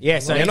 Queensland. Yeah,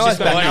 so he's Nenai's just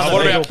got back. another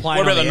What middle about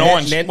playing the on the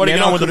nines? Nen- What are you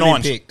Nenai going with the could have been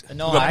nines? picked. We've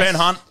got Ben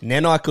Hunt.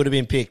 Nenai could have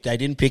been picked. They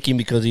didn't pick him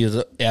because he was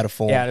out of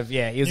form.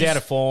 He was out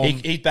of form.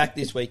 He's back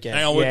this weekend.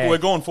 Hang on, Yeah. we're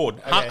going forward.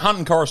 Hunt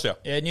and Coruscant.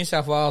 Yeah, New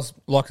South Wales,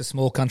 like a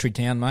small country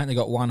town, mate. They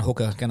got one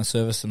hooker going to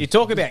service them. You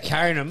talk about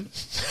carrying them.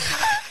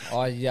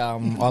 I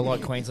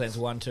like Queensland's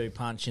 1-2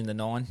 punch in the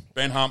 9.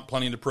 Ben Hunt,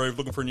 plenty to prove.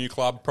 Looking for a new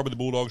club. Probably the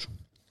Bulldogs.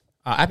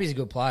 Appy's a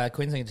good player.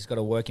 Queensland just got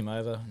to work him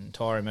over and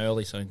tire him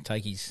early so he can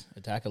take his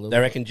attack a little They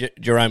bit. reckon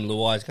Jerome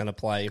Luai is going to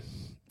play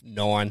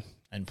 9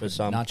 And for put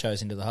some.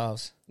 nachos into the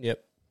halves.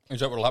 Yep. Is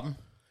that what'll happen?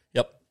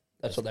 Yep.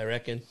 That's what they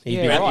reckon.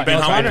 Yeah, Ben- right. Ben I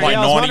was Hunt wondering- played I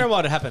was 90. wondering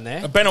what happened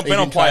there. Ben will He's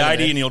been play training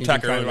 80 and he'll there.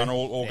 tackle He's been everyone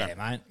training all Yeah, game.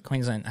 mate.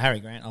 Queensland, Harry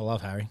Grant. I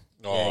love Harry.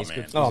 Oh, he's man.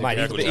 good. Oh, mate,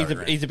 How good's Harry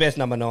Grant? he's the best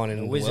number 9 in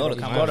the wizard world. of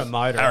at the the Got a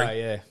moment. motor, Harry.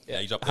 yeah. Yeah,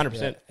 he's up there.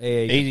 100%.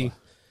 Yeah, he's Easy.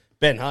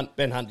 Ben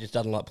Hunt just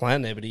doesn't like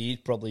playing there, but he's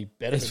probably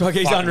better. It's than like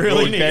he's fucking unreal,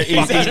 good. isn't he?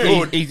 He's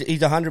good.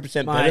 He's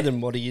 100% better Mate.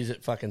 than what he is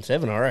at fucking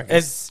 7, I reckon.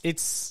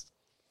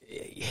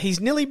 He's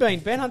nearly been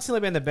Ben Hunt's nearly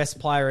been the best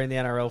player in the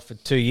NRL for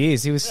 2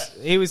 years. He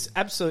was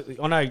absolutely.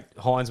 I know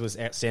Hines was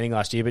outstanding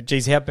last year, but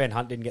geez, how Ben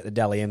Hunt didn't get the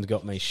Dally M's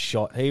got me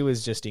shot. He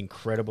was just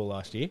incredible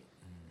last year.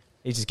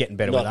 He's just getting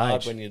better Not with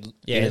hard age. when you're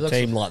Yeah, in he a looks-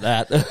 team like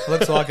that.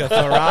 Looks like a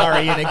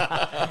Ferrari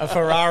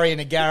in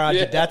a garage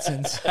at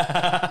Datsun's.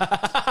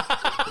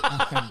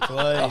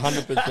 Please.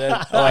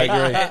 100%. I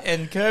agree.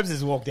 And Curbs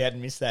has walked out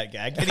and missed that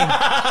gag. Get him,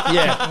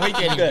 yeah, we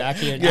get him back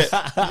here. And just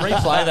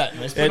replay that.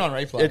 Let's put it on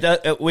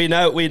replay. We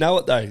know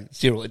it though,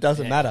 Cyril. It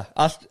doesn't matter.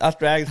 Us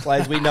Dragons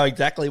players, we know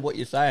exactly what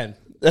you're saying.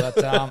 But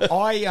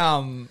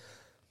my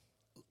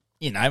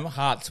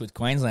heart's with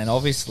Queensland,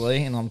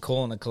 obviously, and I'm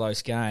calling a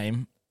close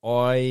game.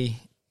 My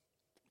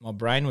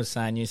brain was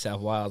saying New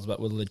South Wales, but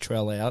with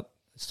Latrell out,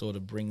 it sort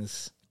of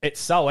brings. It's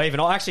so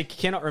even. I actually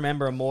cannot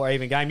remember a more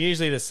even game.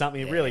 Usually there's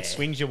something that really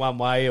swings you one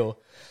way,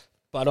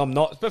 but I'm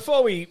not.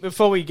 Before we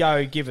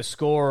go give a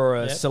score or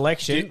a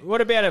selection,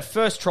 what about a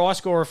first try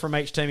scorer from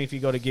each team if you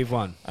got to give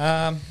one?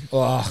 I'm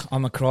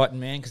a Crichton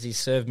man because he's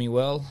served me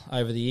well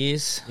over the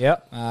years.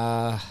 Yep.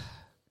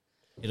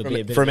 It'll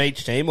be a bit from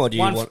each team, or do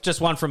you want just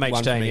one from each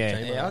team?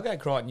 Yeah, I'll go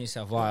Crichton, New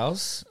South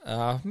Wales.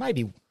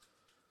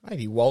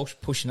 Maybe Walsh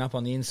pushing up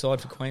on the inside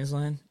for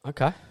Queensland.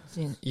 Okay.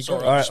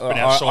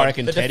 I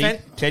reckon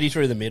Teddy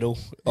through the middle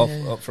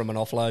from an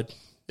offload.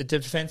 The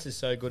defence is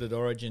so good at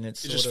Origin.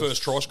 It's He's just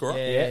first try scorer.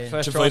 Yeah,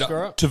 first try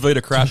scorer.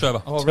 Tavita crash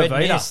over. Oh, Red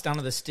Mist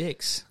under the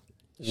sticks.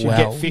 Should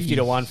get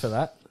 50-1 for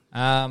that.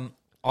 I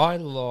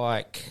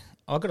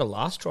got a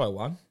last try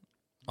one.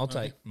 I'll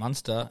take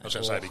Munster. I was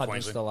going to say it'd be Hudson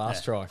Queensland. the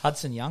last try.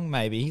 Hudson Young,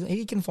 maybe.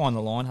 He can find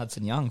the line,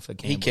 Hudson Young, for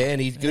Campbell. He can.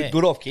 He's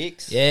good off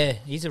kicks. Yeah,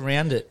 he's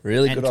around it.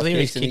 Really and good off clear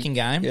kicks. his kicking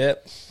game.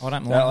 Yep. I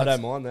don't mind. No, I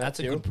don't mind that. That's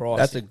a Cyril. good price.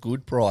 That's a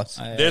good price.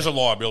 There's a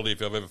liability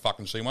if I've ever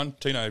fucking seen one.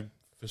 Tino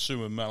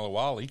Fasuma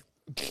Malawali.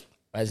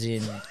 As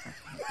in,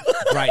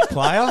 Great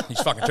player.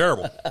 He's fucking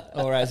terrible.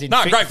 Or as in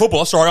No, great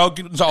footballer. Sorry,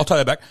 I'll tell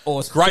you back.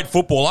 Great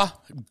footballer.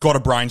 Got a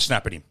brain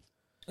snap at him.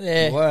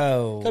 Yeah.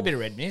 Whoa. Got a bit of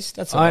red mist.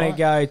 That's all I'm right.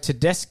 going to go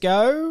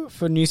Tedesco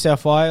for New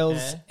South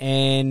Wales,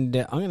 and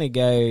I'm going to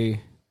go...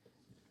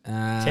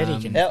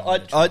 Teddy can.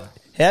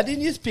 How did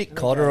you just pick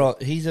Cotter on?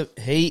 He is a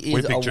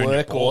picked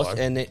Junior Paulo. workhorse,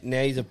 and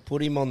now he's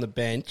put him on the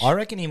bench. I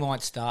reckon he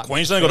might start.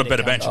 Queensland got a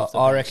better bench.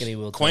 I reckon he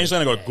will.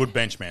 Queensland got a good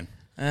bench, man.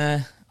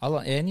 I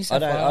like New I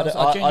South don't, Wales.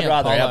 I'd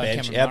rather Paulo, our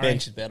bench. Cameron Our Murray.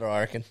 bench is better, I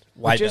reckon.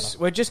 Way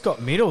We've just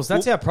got middles.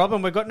 That's our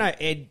problem. We've got no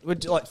edge.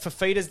 Like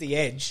Fafita's the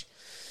edge,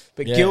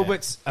 but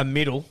Gilbert's a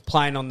middle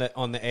playing on the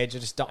edge.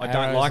 I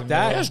don't like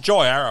that. There's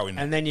Jai Arrow in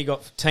there. And then you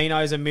got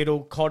Tino's a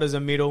middle, Cotter's a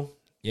middle.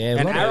 Yeah,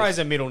 and Arrow's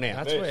a middle now.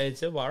 That's where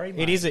it's a worry.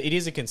 Mate. It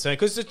is a concern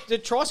because the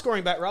try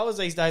scoring back rowers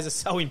these days are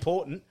so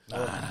important.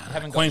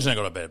 Queensland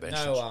got a better bench.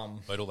 No,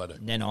 Beetle, they do.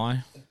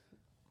 Nenai.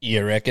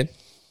 You reckon?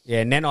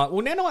 Yeah, Nenai.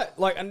 Well,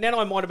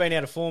 Nenai might have been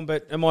out of form,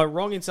 but am I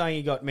wrong in saying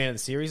he got man of the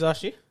series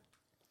last year?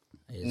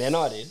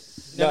 Nenai did.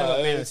 Nenai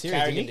got man of the series.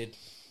 Carrigan didn't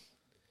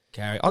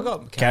did. I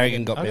got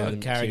Carrigan got I man got of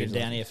the Carrigan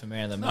series. down here for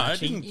man of the No, match.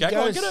 didn't He Gaggai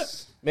goes- get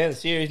it? Man of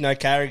the series? No,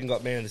 Carrigan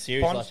got man of the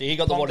series Pond- last year. He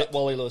got the Pond-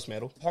 Wally Lewis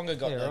medal. Ponga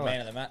got the right.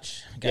 man of the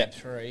match, game Yep.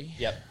 3.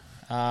 Yep.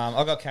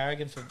 I got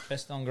Carrigan for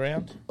best on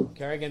ground.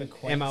 Carrigan,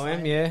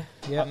 Queensland. MOM, yeah.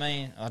 I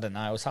mean, I don't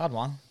know. It was a hard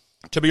one.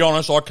 To be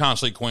honest, I can't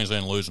see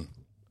Queensland losing.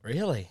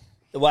 Really?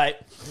 The way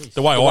I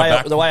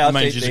back I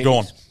means see he's things,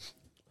 gone.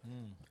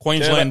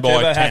 Queensland by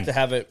Turbo 10.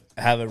 have to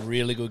have a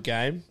really good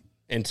game,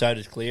 and so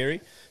does Cleary.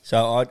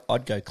 So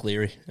I'd go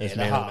Cleary as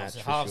man of the match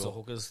for halves sure. or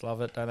hookers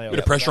love it, don't they? Bit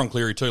of pressure on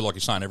Cleary too, like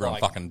you're saying. Everyone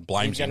Like, fucking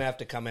blames He's going him. to have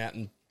to come out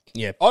and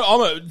yeah. I'm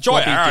a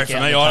Jai Floppy Arrow dick for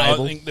out me. the I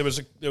table. think there was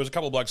a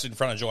couple of blokes in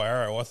front of Jai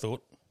Arrow, I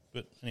thought.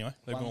 But anyway,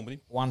 they've gone with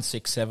him. 1,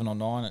 6, 7 or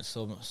 9. It's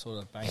sort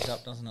of banked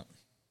up, doesn't it?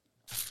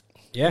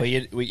 Yeah.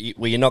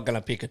 Well, you're not going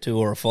to pick a 2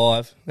 or a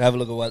 5. Have a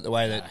look at the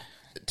way that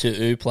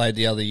Tu'u played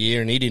the other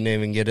year, and he didn't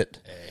even get it.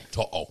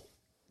 To'o.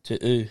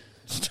 Tu'u.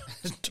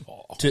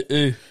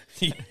 Tu'u.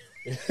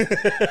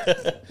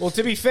 Well,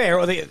 to be fair,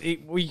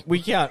 we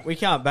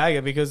can't bag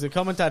it because the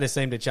commentators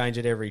seem to change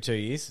it every 2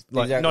 years.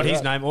 Like Exactly not his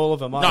right. name, all of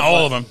them. No,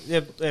 all of them.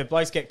 Yeah,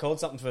 blokes get called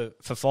something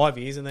for 5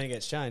 years and then it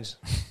gets changed.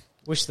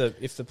 Wish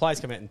if the players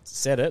come out and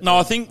said it. No,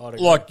 I think I'd agree.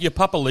 like your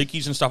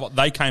Papalikis and stuff,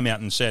 they came out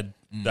and said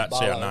that's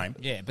our name.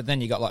 Yeah, but then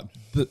you got like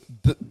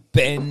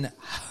Ben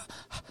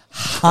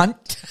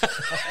Hunt.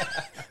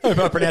 If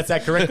I pronounce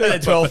that correctly, the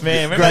 12th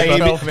man. Gravy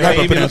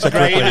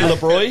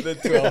LeBroy. The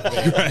 12th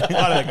man.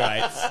 One of the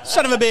greats.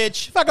 Son of a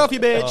bitch! Fuck off, you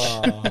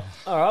bitch!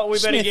 All right, we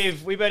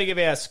Smith. better give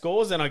our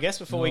scores then, I guess,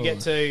 before we get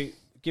to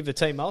give the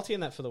team multi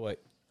and that for the week.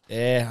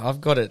 Yeah,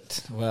 I've got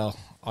it. Well,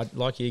 I'd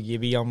like you,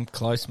 Gibby. I'm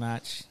close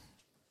match.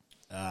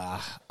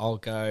 I'll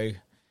go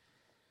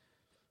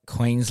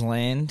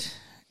Queensland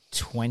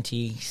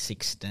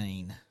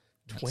 2016.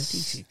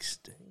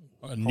 2016.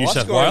 New High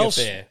South scoring Wales,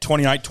 affair.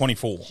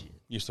 28-24.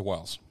 New South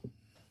Wales.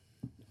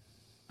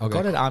 I've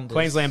got it under.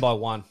 Queensland by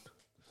 1.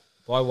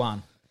 By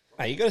 1.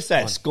 Hey, you got to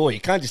say a score. You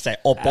can't just say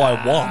by 1.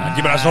 Yeah,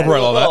 but that's not right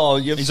like that. Oh,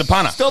 you've- He's a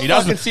punter. Stop He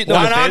doesn't. fucking sitting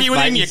on Don't the fence, argue with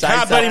mate, him. You and say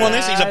can't bet him on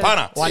this. something. He's a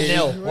punter.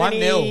 1-0.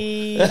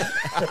 1-0. Yeah,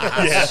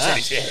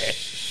 that's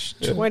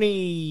it, yeah.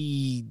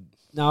 20.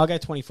 No, I'll go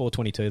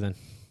 24-22 then.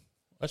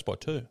 That's by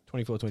 2.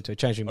 24-22.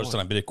 Change me I mind. just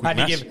done a bit of quick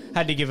maths.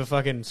 Had to give a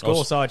fucking I score,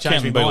 was so I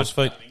changed counting my Beatles'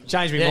 mind. feet.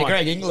 Changed me Yeah, mind.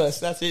 Greg Inglis.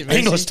 That's it.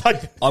 English, take.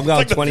 I'm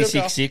going take the field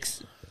goal.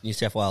 26-6, New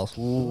South Wales.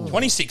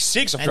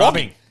 26-6 of And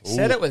drubbing.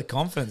 Said it with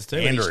confidence too.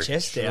 Andrew. His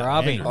chest out.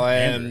 Drubbing. I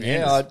am.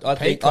 Yeah, I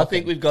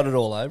think we've got it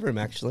all over him.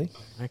 Actually,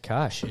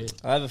 Okay, shit.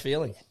 I have a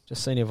feeling.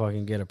 Just seeing if I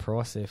can get a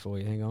price there for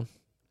you. Hang on.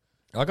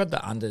 I got the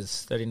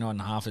unders.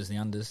 39.5 is the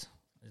unders.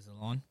 Is the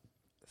line.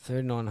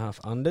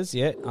 39.5 unders.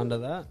 Yeah, under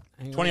that.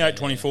 Hang on.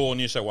 28-24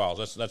 New South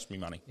Wales. That's me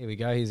money. Here we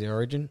go. Here's the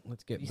origin.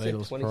 Let's get You said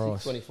Beatles 26,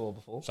 price. 24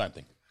 before. Same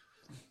thing.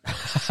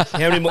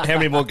 How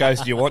many more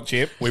goes do you want,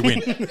 Chip? We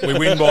win. We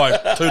win by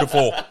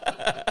 2-4.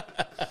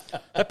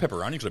 That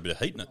pepperoni's got a bit of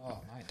heat in it. Oh,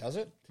 mate, does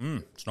it?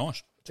 It's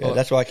nice. Yeah,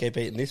 that's why I keep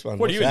eating this one.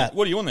 What are What's you? that?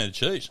 What are you on there?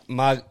 Cheese.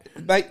 Mate,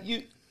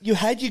 you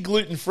had your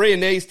gluten free,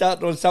 and now you're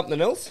starting on something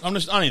else. I'm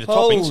just only the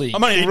Holy toppings.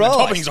 I'm only eating the Christ.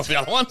 toppings off the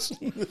other ones.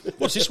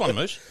 What's this one,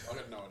 Moose?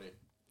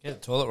 Get a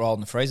toilet roll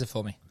in the freezer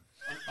for me.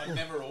 I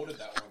never ordered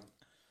that one.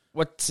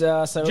 What?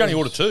 So Did you only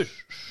order 2?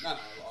 No, I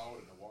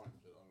ordered a wine.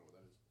 But I don't know what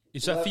that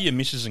is. Is that for your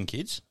missus and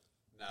kids?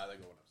 No, they're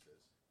going upstairs.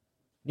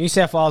 New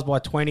South Wales by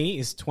 20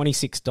 is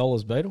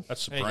 $26, Beetle.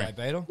 That's There you supreme.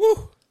 go, Beetle.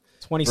 Woo.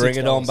 $26. Bring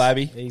it on,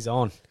 baby. He's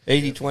on.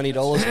 Easy $20.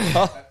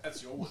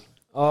 That's your one.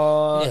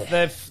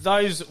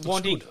 Those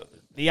wanting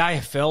the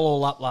AFL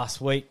all up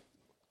last week.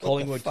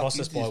 Collingwood fuck cost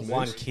is us by this,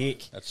 one Moose?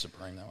 kick. That's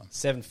supreme, that one.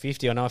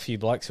 $7.50. I know a few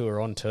blokes who were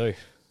on too.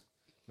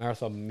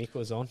 Marathon Mick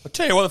was on. I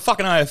tell you what, the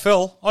fucking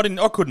AFL,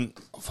 I couldn't,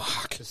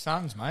 fuck. The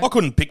Suns, mate. I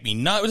couldn't pick me.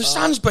 No, the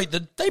Suns they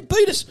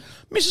beat us.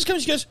 Mrs.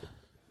 comes, she goes,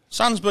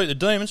 Suns beat the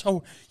Demons.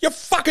 Oh, you're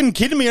fucking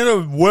kidding me. It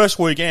was a worse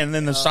weekend, and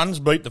then the Suns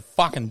beat the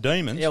fucking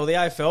Demons. Yeah, well, the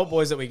AFL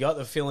boys that we got,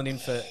 they're filling in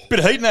for... Bit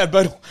of heat in that,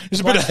 Beetle. There's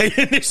a bit of heat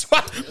in this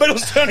one.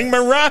 Beetle's turning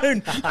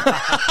maroon.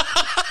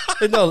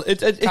 No,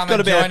 it's Come got to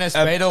and be join us,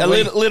 Beetle. a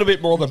little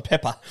bit more than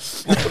pepper.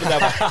 We'll put it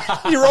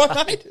that way. You're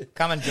right, mate.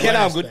 Come and join Yeah, no,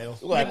 us, I'm good.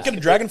 Beetle. Get a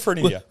dragon fruit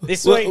in here.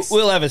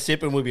 We'll have a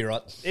sip and we'll be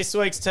right. This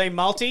week's team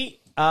multi,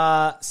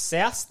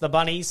 South, the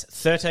Bunnies,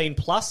 13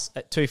 plus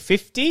at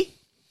 250.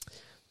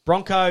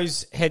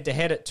 Broncos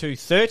head-to-head at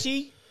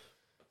 230.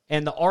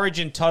 And the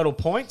Origin total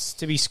points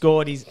to be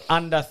scored is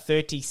under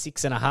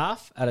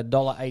 36.5 at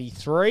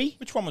 $1.83.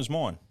 Which one was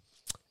mine?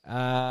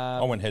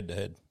 I went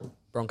head-to-head.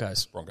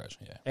 Broncos.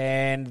 Yeah.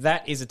 And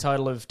that is a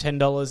total of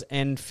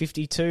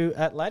 $10.52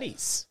 at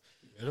Laddies.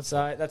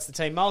 So that's the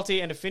team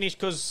multi. And to finish,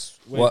 because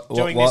we're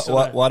doing this...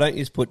 Why don't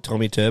you just put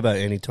Tommy Turbo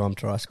anytime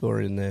try scorer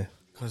in there?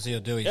 Because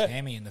he'll do his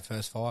hammy in the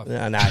first 5.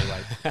 No, he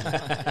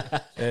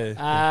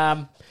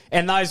won't.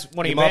 And those,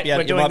 what do you might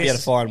bet? be able to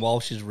find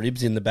Walsh's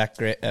ribs in the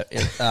background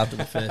after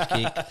the first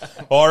kick.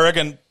 I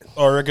reckon.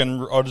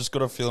 I just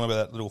got a feeling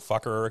about that little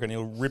fucker. I reckon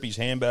he'll rip his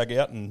handbag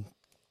out and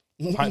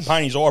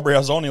paint his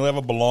eyebrows on. He'll have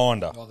a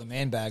blinder. Well, the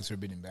man bags are a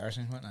bit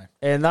embarrassing, weren't they?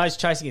 And those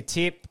chasing a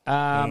tip,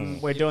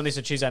 we're doing this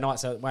on Tuesday night,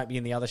 so it won't be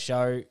in the other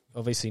show.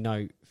 Obviously,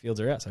 no fields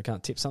are out, so I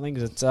can't tip something.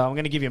 But I'm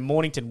going to give you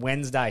Mornington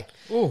Wednesday,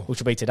 which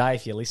will be today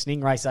if you're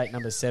listening. Race 8,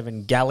 number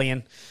 7,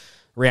 Galleon,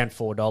 around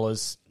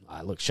 $4.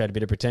 Showed a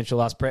bit of potential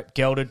last prep.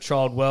 Gelded,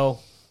 trialled well.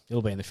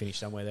 It'll be in the finish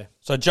somewhere there.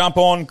 So jump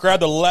on,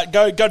 grab the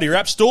go to your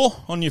app store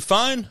on your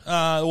phone.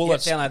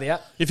 Download the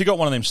app. If you got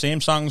one of them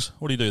Samsungs,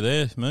 what do you do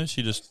there, Moose?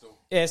 You just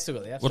still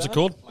got the app. What's it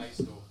called? Play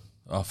Store.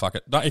 Oh, fuck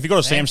it. If you've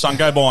got a Samsung,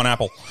 go buy an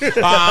Apple.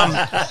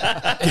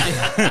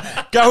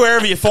 Go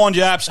wherever you find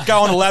your apps. Go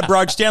on to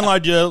Ladbrokes.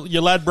 Download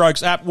your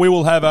Ladbrokes app. We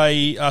will have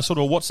a sort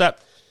of a WhatsApp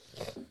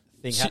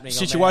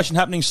situation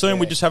happening soon.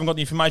 We just haven't got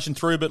the information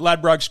through. But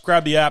Ladbrokes,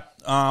 grab the app.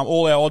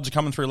 All our odds are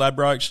coming through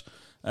Ladbrokes.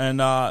 And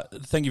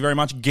thank you very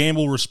much.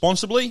 Gamble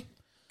responsibly.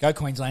 Go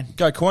Queensland.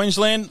 Go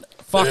Queensland.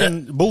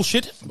 Fucking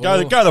bullshit.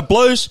 Go the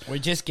Blues. We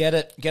just get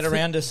it. Get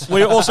around us.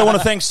 We also want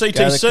to thank Go the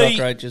CTC,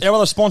 Cockroaches. our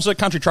other sponsor,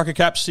 Country Trucker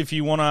Caps. If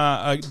you want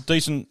a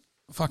decent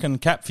fucking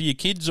cap for your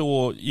kids,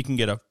 or you can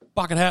get a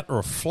bucket hat or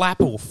a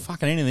flap or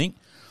fucking anything,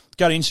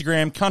 go to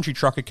Instagram, Country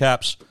Trucker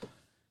Caps.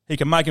 He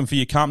can make them for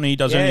your company. He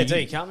does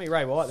anything. Company,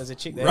 Ray White. There's a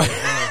chick there.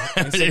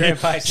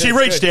 Instagram page. She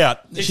reached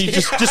out. She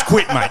just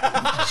quit, mate.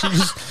 She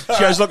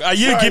goes, look, are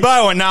you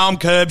Gibbo? And no, I'm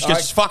Curbs.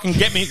 Just fucking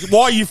get me.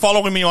 Why are you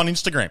following me on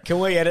Instagram? Can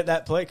we edit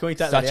that, please? Can we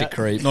take Such that a out?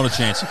 creep. Not a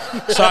chance.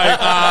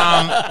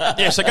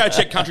 So, so go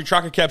check Country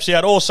Trucker Caps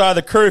out. Also,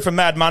 the crew from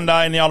Mad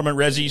Monday and the Ultimate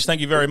Rezzies. Thank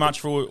you very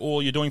much for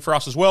all you're doing for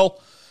us as well.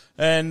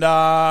 And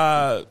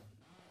Burley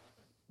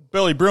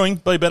Brewing,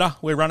 be better.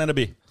 We're running a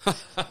beer.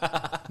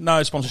 No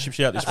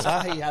sponsorships out this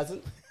week. He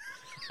hasn't.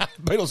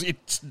 Beatles,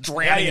 it's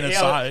drowning in a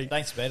say.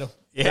 Thanks, Beetle.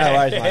 No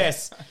worries, mate.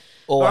 Yes.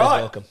 Always All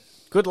right. welcome.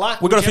 Good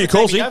luck. We've got a few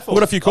calls here. We've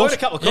got a few calls. A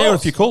couple of Yeah,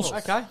 calls. we've got a few calls.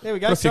 Okay, there we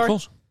go. Got a few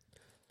calls.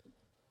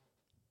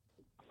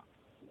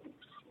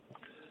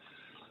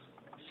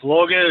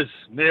 Floggers,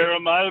 Mira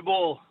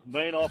Mobile,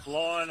 been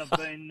offline. I've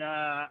been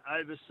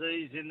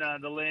overseas in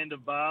the land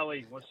of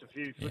Bali. Watched a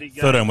few footy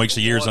games. 13 weeks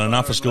a year isn't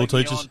enough for school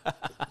teachers.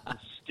 A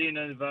stint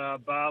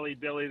of Bali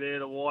belly there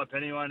to wipe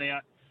anyone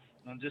out.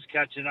 I'm just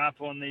catching up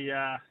on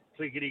the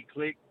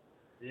clickety-click,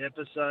 the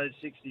episode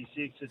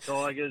 66 of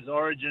Tigers.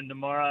 Origin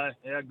tomorrow.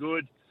 How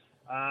good.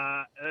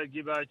 Heard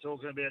Gibbo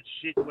talking about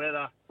shit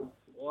weather.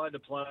 I had to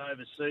play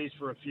overseas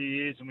for a few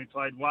years, and we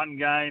played one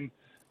game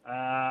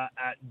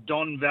at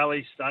Don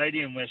Valley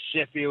Stadium where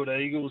Sheffield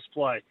Eagles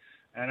play.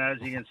 And as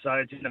you can see,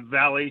 it's in the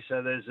valley,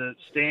 so there's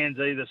stands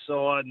either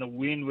side, and the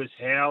wind was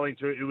howling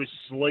through. It was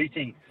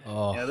sleeting.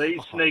 Now,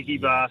 these sneaky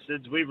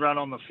bastards, we've run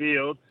on the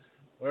field.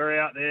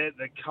 We're out there,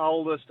 the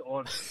coldest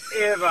I've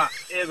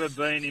ever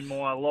been in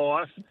my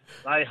life.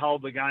 They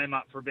hold the game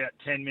up for about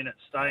 10 minutes,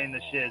 stay in the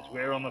sheds.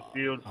 We're on the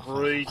field,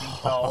 freezing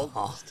cold.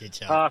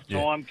 Half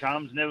time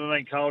comes, never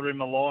been colder in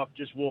my life.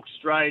 Just walk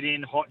straight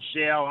in, hot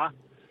shower.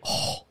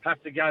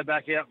 Have to go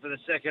back out for the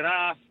second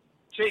half.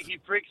 Cheeky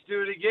pricks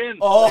do it again.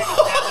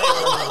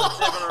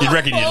 You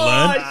reckon you'd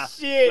learn?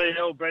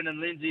 Shit. Brendan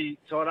Lindsay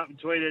tied up and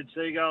tweeted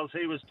Seagulls.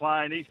 He was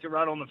playing. He's to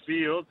run on the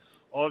field.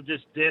 I've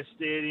just death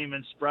stared him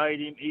and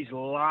sprayed him. He's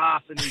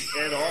laughing his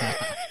head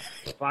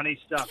off. Funny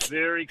stuff.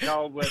 Very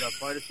cold weather.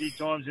 Played a few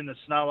times in the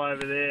snow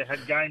over there.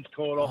 Had games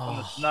called off on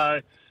the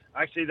snow.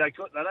 Actually, they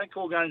don't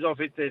call games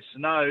off if they're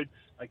snowed.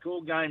 They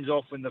call games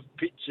off when the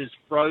pitch is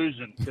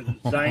frozen because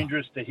it's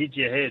dangerous to hit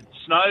your head.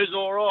 Snow's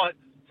all right.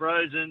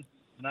 Frozen,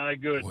 no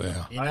good. Wow.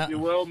 Hope you're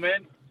well,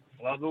 men.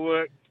 Love the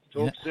work.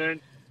 Talk soon.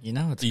 You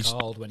know it's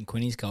cold when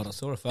Quinny's cold. I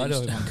saw a photo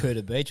of him on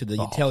Curta Beach with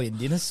the Italian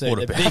dinner suit. What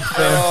a the big big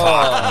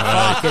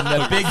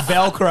the big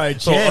Velcro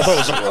chest. I thought it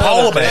was a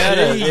polar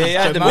bear.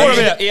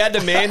 He had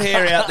the man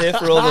hair out there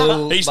for all the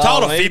little He's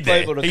told a fib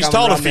there. He's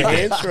told a fib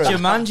there.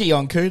 Jumanji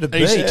on Curta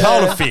Beach. He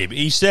told a fib.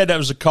 He said that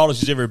was the coldest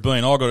he's ever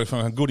been. I got it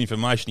from good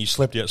information. He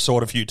slept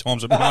outside a few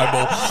times at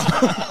Noble.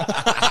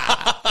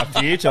 A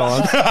few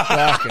times.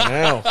 Fucking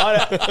hell.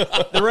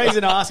 The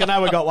reason I ask, I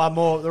know we got one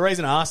more. The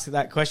reason I asked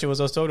that question was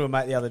I was talking to a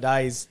mate the other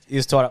day. He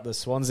was tied up the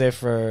Swans there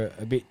for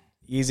a bit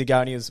years ago,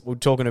 and we were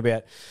talking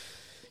about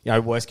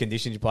worst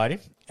conditions you played in,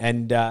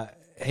 and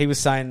he was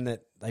saying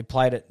that they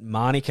played at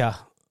Manuka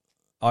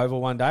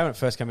Oval one day when it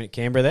first came into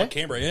Canberra there.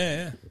 Canberra,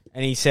 yeah.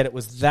 And he said it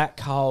was that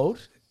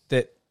cold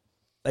that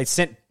they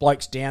sent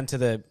blokes down to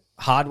the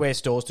hardware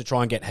stores to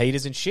try and get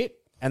heaters and shit.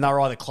 And they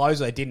were either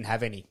closed or they didn't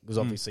have any. It was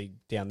obviously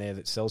down there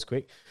that sells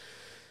quick.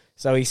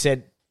 So he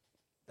said,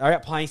 they were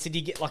out playing. He said,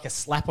 you get like a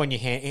slap on your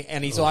hand.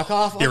 And he's like,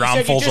 oh, your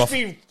arm falls off.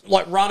 Be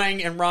like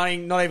running and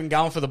running, not even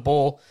going for the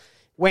ball.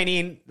 Went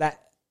in,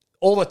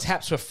 all the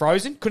taps were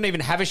frozen. Couldn't even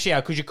have a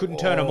shower because you couldn't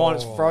turn them on.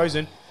 It's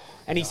frozen.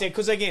 And he said,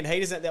 because again,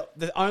 heaters,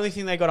 the only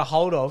thing they got a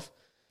hold of,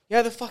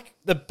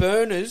 the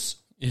burners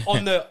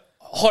on the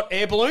hot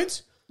air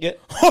balloons. Yeah.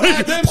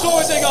 Them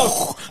sort of thing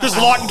goes, just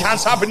lighting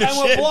cunts up in the shit.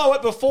 And shit. we'll blow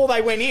it before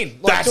they went in.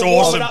 That's awesome.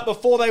 Blow it up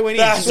before they went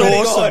in. That's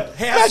awesome.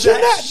 How's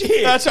that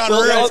shit? That's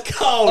unreal. That's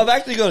cold. I've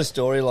actually got a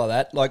story like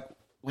that. Like,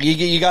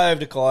 you go over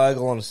to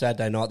Kyogle on a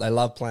Saturday night. They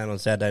love playing on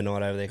Saturday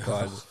night over there,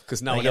 Kyogle.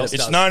 Because no one else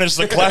It's does. known as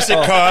the classic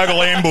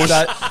Kyogle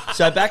ambush.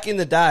 So back in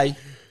the day,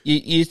 you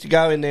used to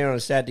go in there on a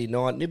Saturday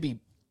night and it'd be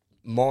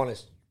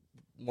minus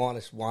 1,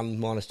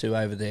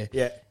 -2 over there.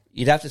 Yeah.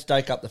 You'd have to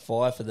stoke up the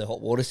fire for the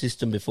hot water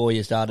system before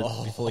you started,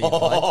 before you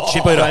played.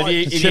 Chip it up.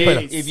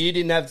 If you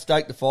didn't have to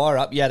stoke the fire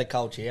up, you had a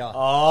cold shower.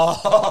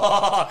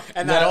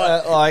 And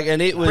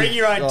and it was bring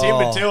your own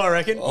timber too, I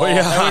reckon.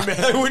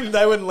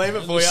 They wouldn't leave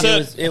it for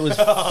you. It was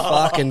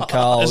fucking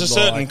cold. There's a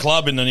certain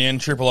club in the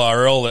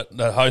NRRL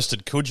that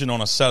hosted Coogin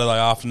on a Saturday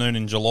afternoon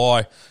in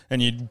July,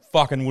 and you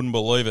fucking wouldn't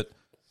believe it.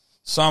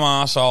 Some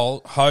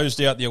arsehole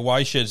hosed out the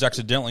away sheds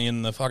accidentally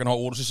and the fucking hot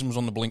water system was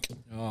on the blink.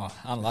 Oh,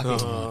 unlucky.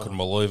 Couldn't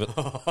believe it.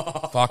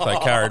 Fuck, they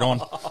carried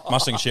on.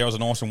 Mustang showers are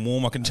nice and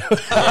warm, I can tell you.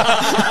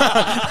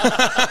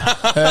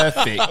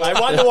 Perfect. I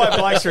wonder why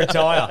blokes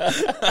retire.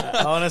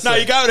 Honestly. No,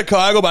 you go to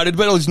Kyogle, but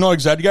it's not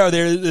exact. You go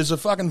there, there's a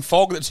fucking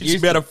fog that sits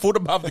about a foot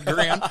above the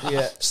ground.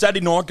 Yeah.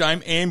 Saturday night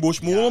game, ambush.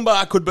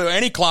 Moolumbar could be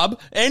any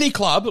club,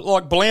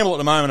 like Blamble at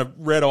the moment, are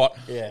red hot.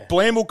 Yeah.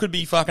 Blamble could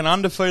be fucking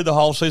undefeated the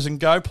whole season.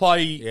 Go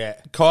play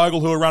Kyogle,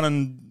 who are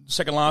running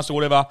second last or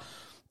whatever,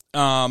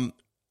 on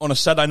a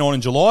Saturday night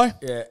in July.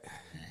 Yeah.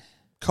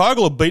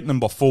 Kyogle have beaten them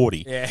by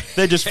 40. Yeah.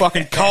 They're just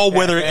fucking cold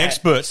weather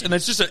experts, and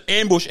it's just an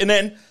ambush, and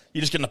then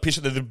you're just getting a piss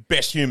with the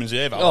best humans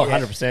ever. Oh,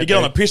 100%. You get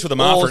on a piss with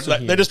them Awesome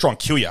after, they just try and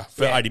kill you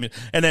for 80 minutes,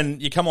 and then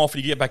you come off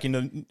and you get back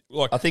into,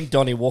 like... I think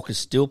Donnie Walker's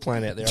still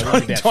playing out there. I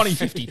think he's about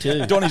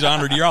 52. Donnie's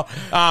 100-year-old.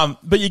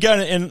 But you go,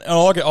 and I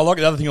like it. I like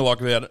the other thing I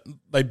like about it,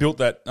 they built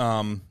that...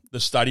 the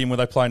stadium where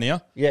they play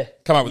now. Yeah.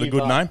 Come up with a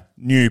good name.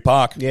 New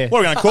Park. Yeah. What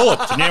are we going to call it?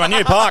 It's a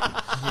new Park.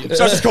 So it's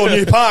just called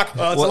New Park.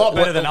 Well, it's a lot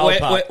better than Old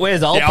Park.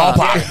 Where's Old Old Park?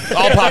 Park.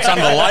 Old Park's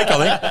under the lake, I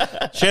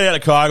think. Shout out to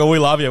Kyogle. We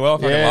love you. Well, I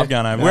fucking love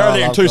going over. We're over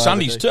there in 2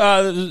 Sundays.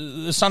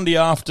 The Sunday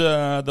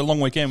after the long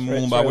weekend.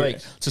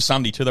 It's a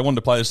Sunday too. They wanted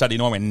to play the Saturday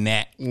night. I went,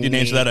 nah. Didn't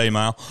answer that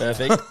email.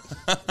 Perfect.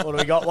 What do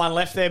we got? One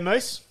left there,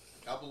 Moose?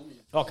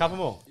 A couple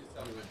more.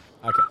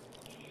 Okay.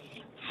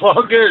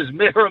 Floggers,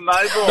 Mirror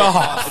Mobile. Oh,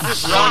 I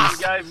just ran and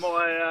gave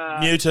my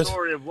Muted.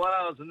 story of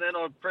Wales, and then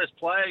I pressed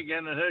play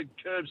again and heard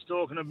Curbs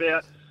talking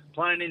about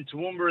playing in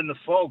Toowoomba in the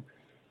fog.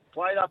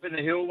 Played up in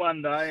the hill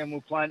one day, and we're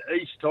playing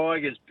East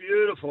Tigers.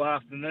 Beautiful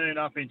afternoon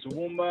up in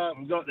Toowoomba.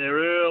 We got there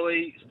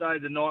early,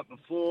 stayed the night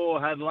before,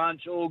 had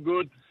lunch, all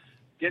good.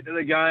 Get to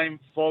the game,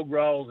 fog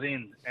rolls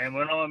in. And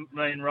when I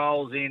mean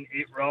rolls in,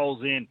 it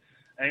rolls in.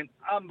 And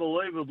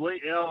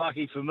unbelievably, how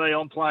lucky for me,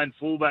 I'm playing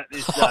fullback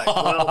this day.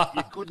 Well,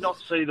 you could not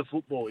see the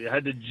football. You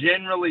had to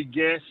generally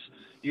guess.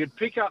 You could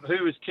pick up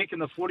who was kicking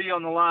the footy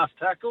on the last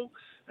tackle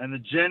and the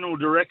general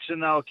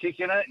direction they were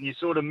kicking it, and you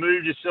sort of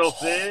moved yourself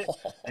there,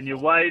 and you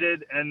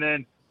waited, and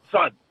then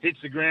thud, hits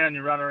the ground,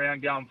 you run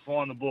around, go and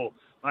find the ball.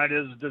 Mate,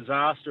 it was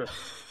disastrous.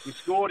 We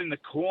scored in the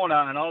corner,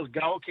 and I was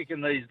goal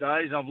kicking these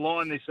days. I've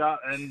lined this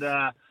up, and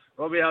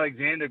Robbie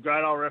Alexander,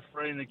 great old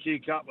referee in the Q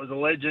Cup, was a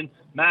legend.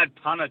 Mad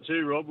punter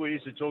too, Rob. We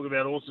used to talk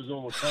about horses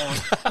all the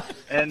time.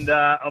 And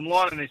I'm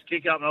lining this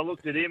kick up, and I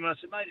looked at him, and I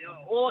said, mate,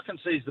 all I can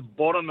see is the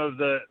bottom of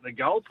the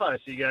goalpost.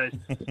 He goes,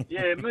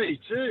 yeah, me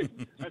too.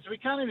 I said, we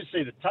can't even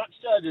see the touch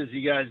judges.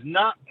 He goes,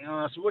 nah. And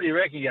I said, what do you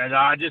reckon? He goes,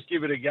 just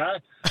give it a go.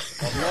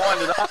 I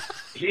lined it up,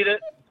 hit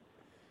it,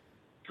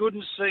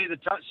 couldn't see the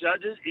touch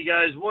judges. He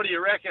goes, what do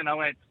you reckon? I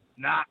went,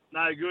 nah,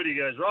 no good. He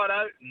goes,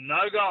 righto,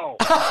 no goal.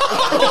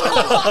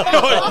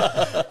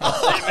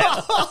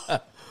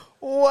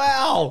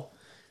 Wow.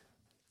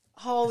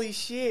 Holy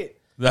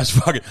shit. That's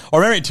fucking... I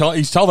remember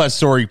he's told that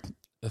story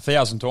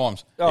 1,000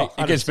 times. Oh,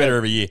 it gets better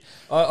every year.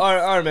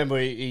 I remember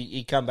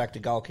he come back to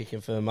goal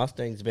kicking for the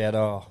Mustangs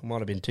about, might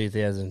have been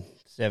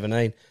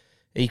 2017.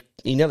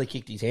 He nearly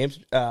kicked his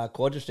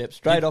quadricep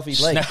straight off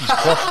his leg.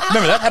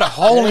 Remember that? Had a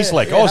hole in his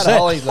leg. Yeah, had a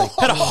hole in his leg.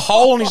 Had a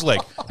hole in his leg.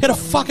 Had a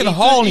fucking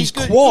hole in his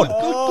quad.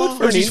 Good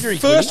for an injury.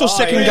 First or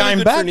second game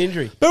good back. For an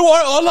injury. But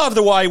I love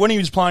the way when he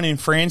was playing in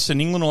France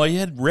and England, he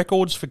had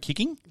records for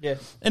kicking. Yeah.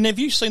 And have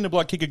you seen the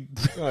bloke kick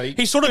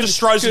he sort of just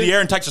throws to the air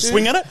and takes a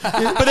swing at it,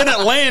 but then it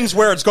lands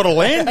where it's got to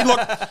land.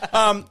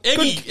 Like,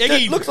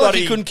 Eggy looks like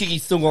he couldn't kick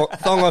his thong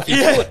off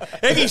his foot.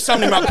 Eggy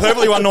summed him up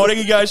perfectly one night.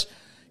 Eggy goes,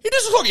 it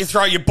doesn't look like you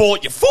throw your ball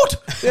at your foot.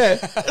 Yeah.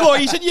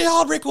 Like he said, you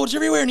hold records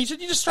everywhere. And he said,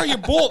 you just throw your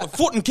ball at the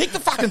foot and kick the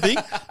fucking thing,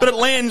 but it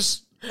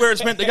lands where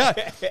it's meant to go.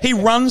 He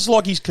runs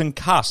like he's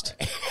concussed.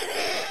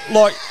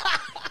 Like,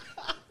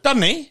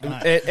 doesn't he?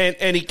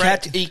 And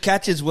he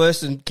catches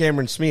worse than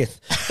Cameron Smith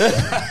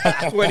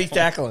when he's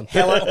tackling.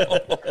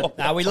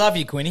 No, we love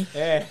you, Quinny.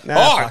 Yeah.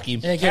 Fuck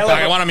him.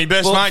 Yeah, one of my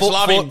best mates,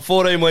 love him.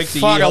 14 weeks a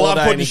year. Fuck, I love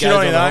putting shit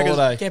on you,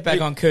 though. Get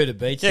back on Cooter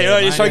Beach.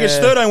 Yeah, so he gets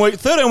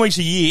 13 weeks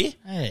a year,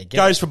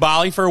 goes for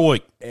Bali for a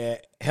week. Yeah,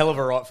 hell of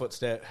a right foot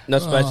step.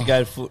 Not supposed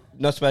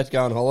to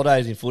go on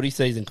holidays in footy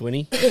season,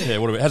 Quinny. Yeah,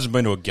 what about, hasn't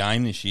been to a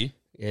game this year.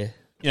 Yeah.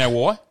 You know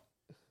why?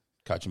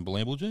 Coaching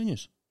Blamble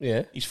Juniors.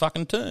 Yeah. He's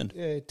fucking turned.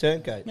 Yeah,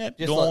 turncoat. Yeah,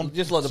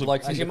 just like the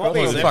bloke sitting might across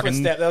be a from you. different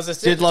step. There was a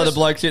Just like the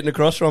bloke sitting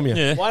across from you.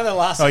 Yeah. One of the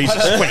last.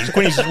 Oh,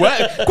 Quinny's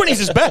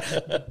as bad.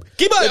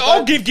 Gibbo,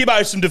 I'll give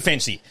Gibbo some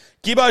defence here.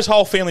 Gibbo's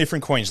whole family are from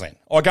Queensland.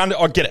 I get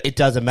it. It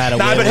doesn't matter.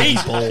 No, but he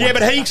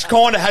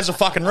kind of has a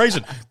fucking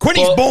reason.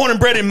 Quinny's born and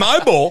bred in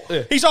Mobile.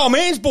 Yeah. His old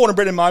man's born and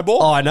bred in Mobile.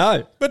 Oh, I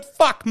know. But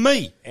fuck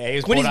me.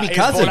 Yeah, Quinny's my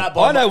cousin.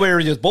 I know where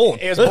he was born.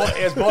 He was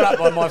brought up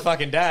by my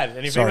fucking dad.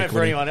 And if he went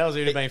for anyone else,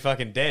 he'd have been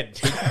fucking dead.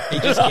 He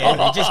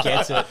just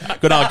gets it.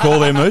 Good another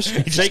call there, Moose.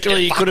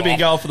 Secretly, he could have been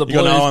going for the Blues.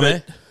 You got no one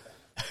there?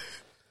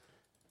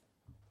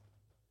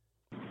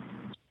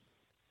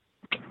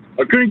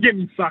 I couldn't get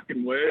my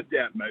fucking words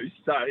out, Moose,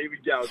 so here we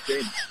go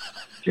again.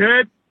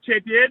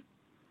 Champion,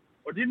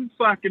 I didn't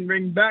fucking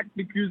ring back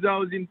because I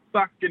was in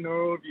fucking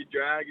awe of your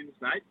Dragons,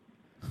 mate.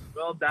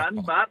 Well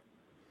done, but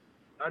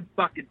don't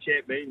fucking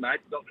champ me,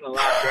 mate. It's not going to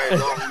last very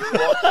long. You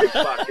lost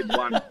your fucking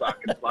one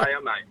fucking player,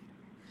 mate.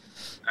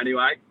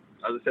 Anyway,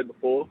 as I said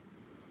before,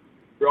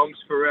 Bronx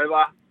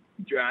forever,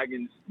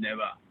 Dragons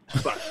never.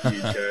 Fuck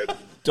you, Curb.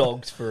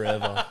 Dogs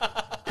forever.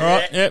 All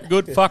right, yep,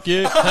 good. Fuck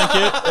you. Thank you.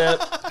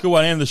 Yep. Good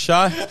way to end the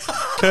show.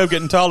 Curb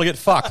getting told to get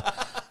fucked.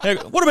 Now,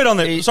 what about on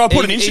the... So I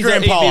put an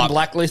Instagram poll He's up. been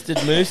blacklisted,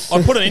 Moose.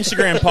 I put an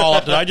Instagram poll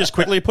up today, just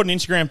quickly. Put an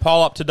Instagram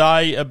poll up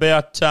today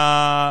about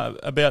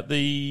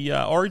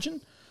the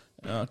Origin.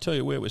 I'll tell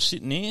you where we're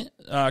sitting here.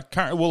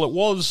 Well, it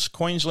was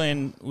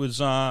Queensland was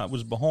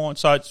behind,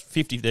 so it's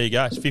 50. There you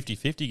go. It's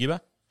 50-50,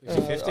 Gibber.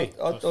 50-50.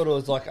 I thought it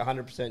was like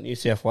 100% New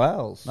South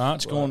Wales. No,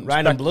 it's gone.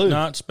 Random blue.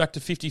 No, it's back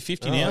to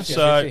 50-50 now. 50-50.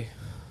 So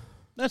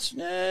that's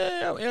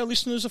our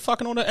listeners are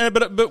fucking on it.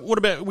 But what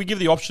about we give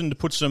the option to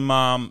put some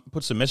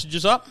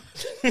messages up?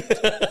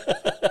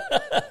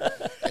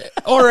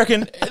 I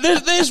reckon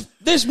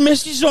there's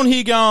messages on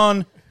here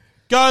going,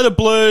 go the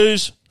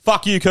Blues,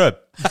 fuck you, Curb.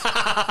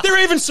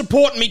 They're even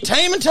supporting me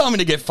team and telling me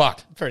to get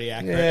fucked. Pretty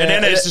accurate. Yeah, and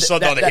then there's just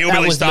like the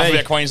hillbilly stuff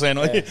about Queensland.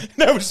 Yeah.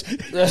 That was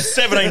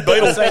 17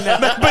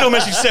 Beatles. Beetle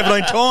message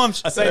 17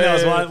 times. I seen there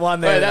was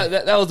one there.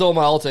 That was all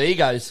my alter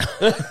egos.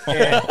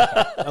 Yeah.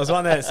 There was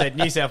one there that said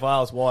New South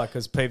Wales. Why?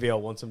 Because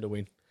PVL wants them to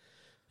win.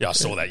 Yeah, I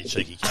saw that, you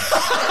cheeky kid.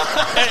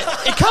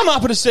 It come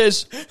up and it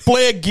says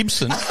Blair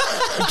Gibson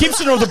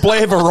of the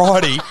Blair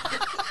variety,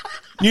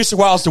 New South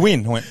Wales to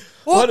win. I went,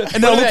 what?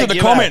 And then I looked at the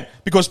comment,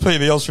 because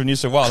PVL's from New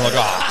South Wales. I'm like,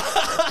 oh.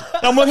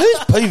 I'm like, who's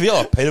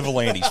PVL? Peter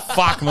Volandis.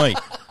 Fuck me.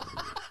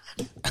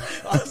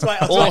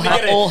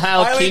 All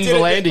hail King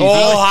Volandis.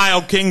 All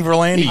hail King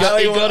Volandis.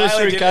 He got us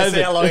through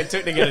COVID. How long it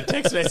took to get a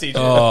text message.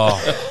 Oh,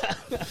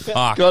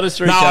 fuck. Got us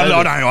through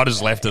COVID. No, I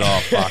just left it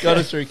off. Fuck. Got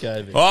us through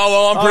COVID. Oh,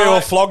 well, I'm pretty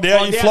well flogged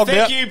out. You flogged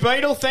out. Thank you,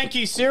 Beetle. Thank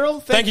you, Cyril.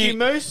 Thank you,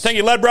 Moose. Thank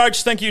you,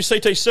 Ladbrokes. Thank you,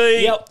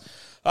 CTC. Yep.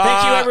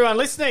 Thank you, everyone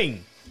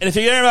listening. And if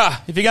you're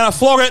going to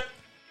flog it,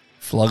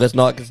 flog us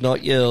not, it's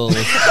not yours.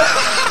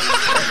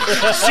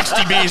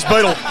 60 beers,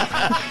 Beetle.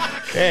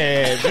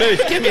 Yeah,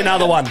 Moose, give me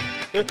another one.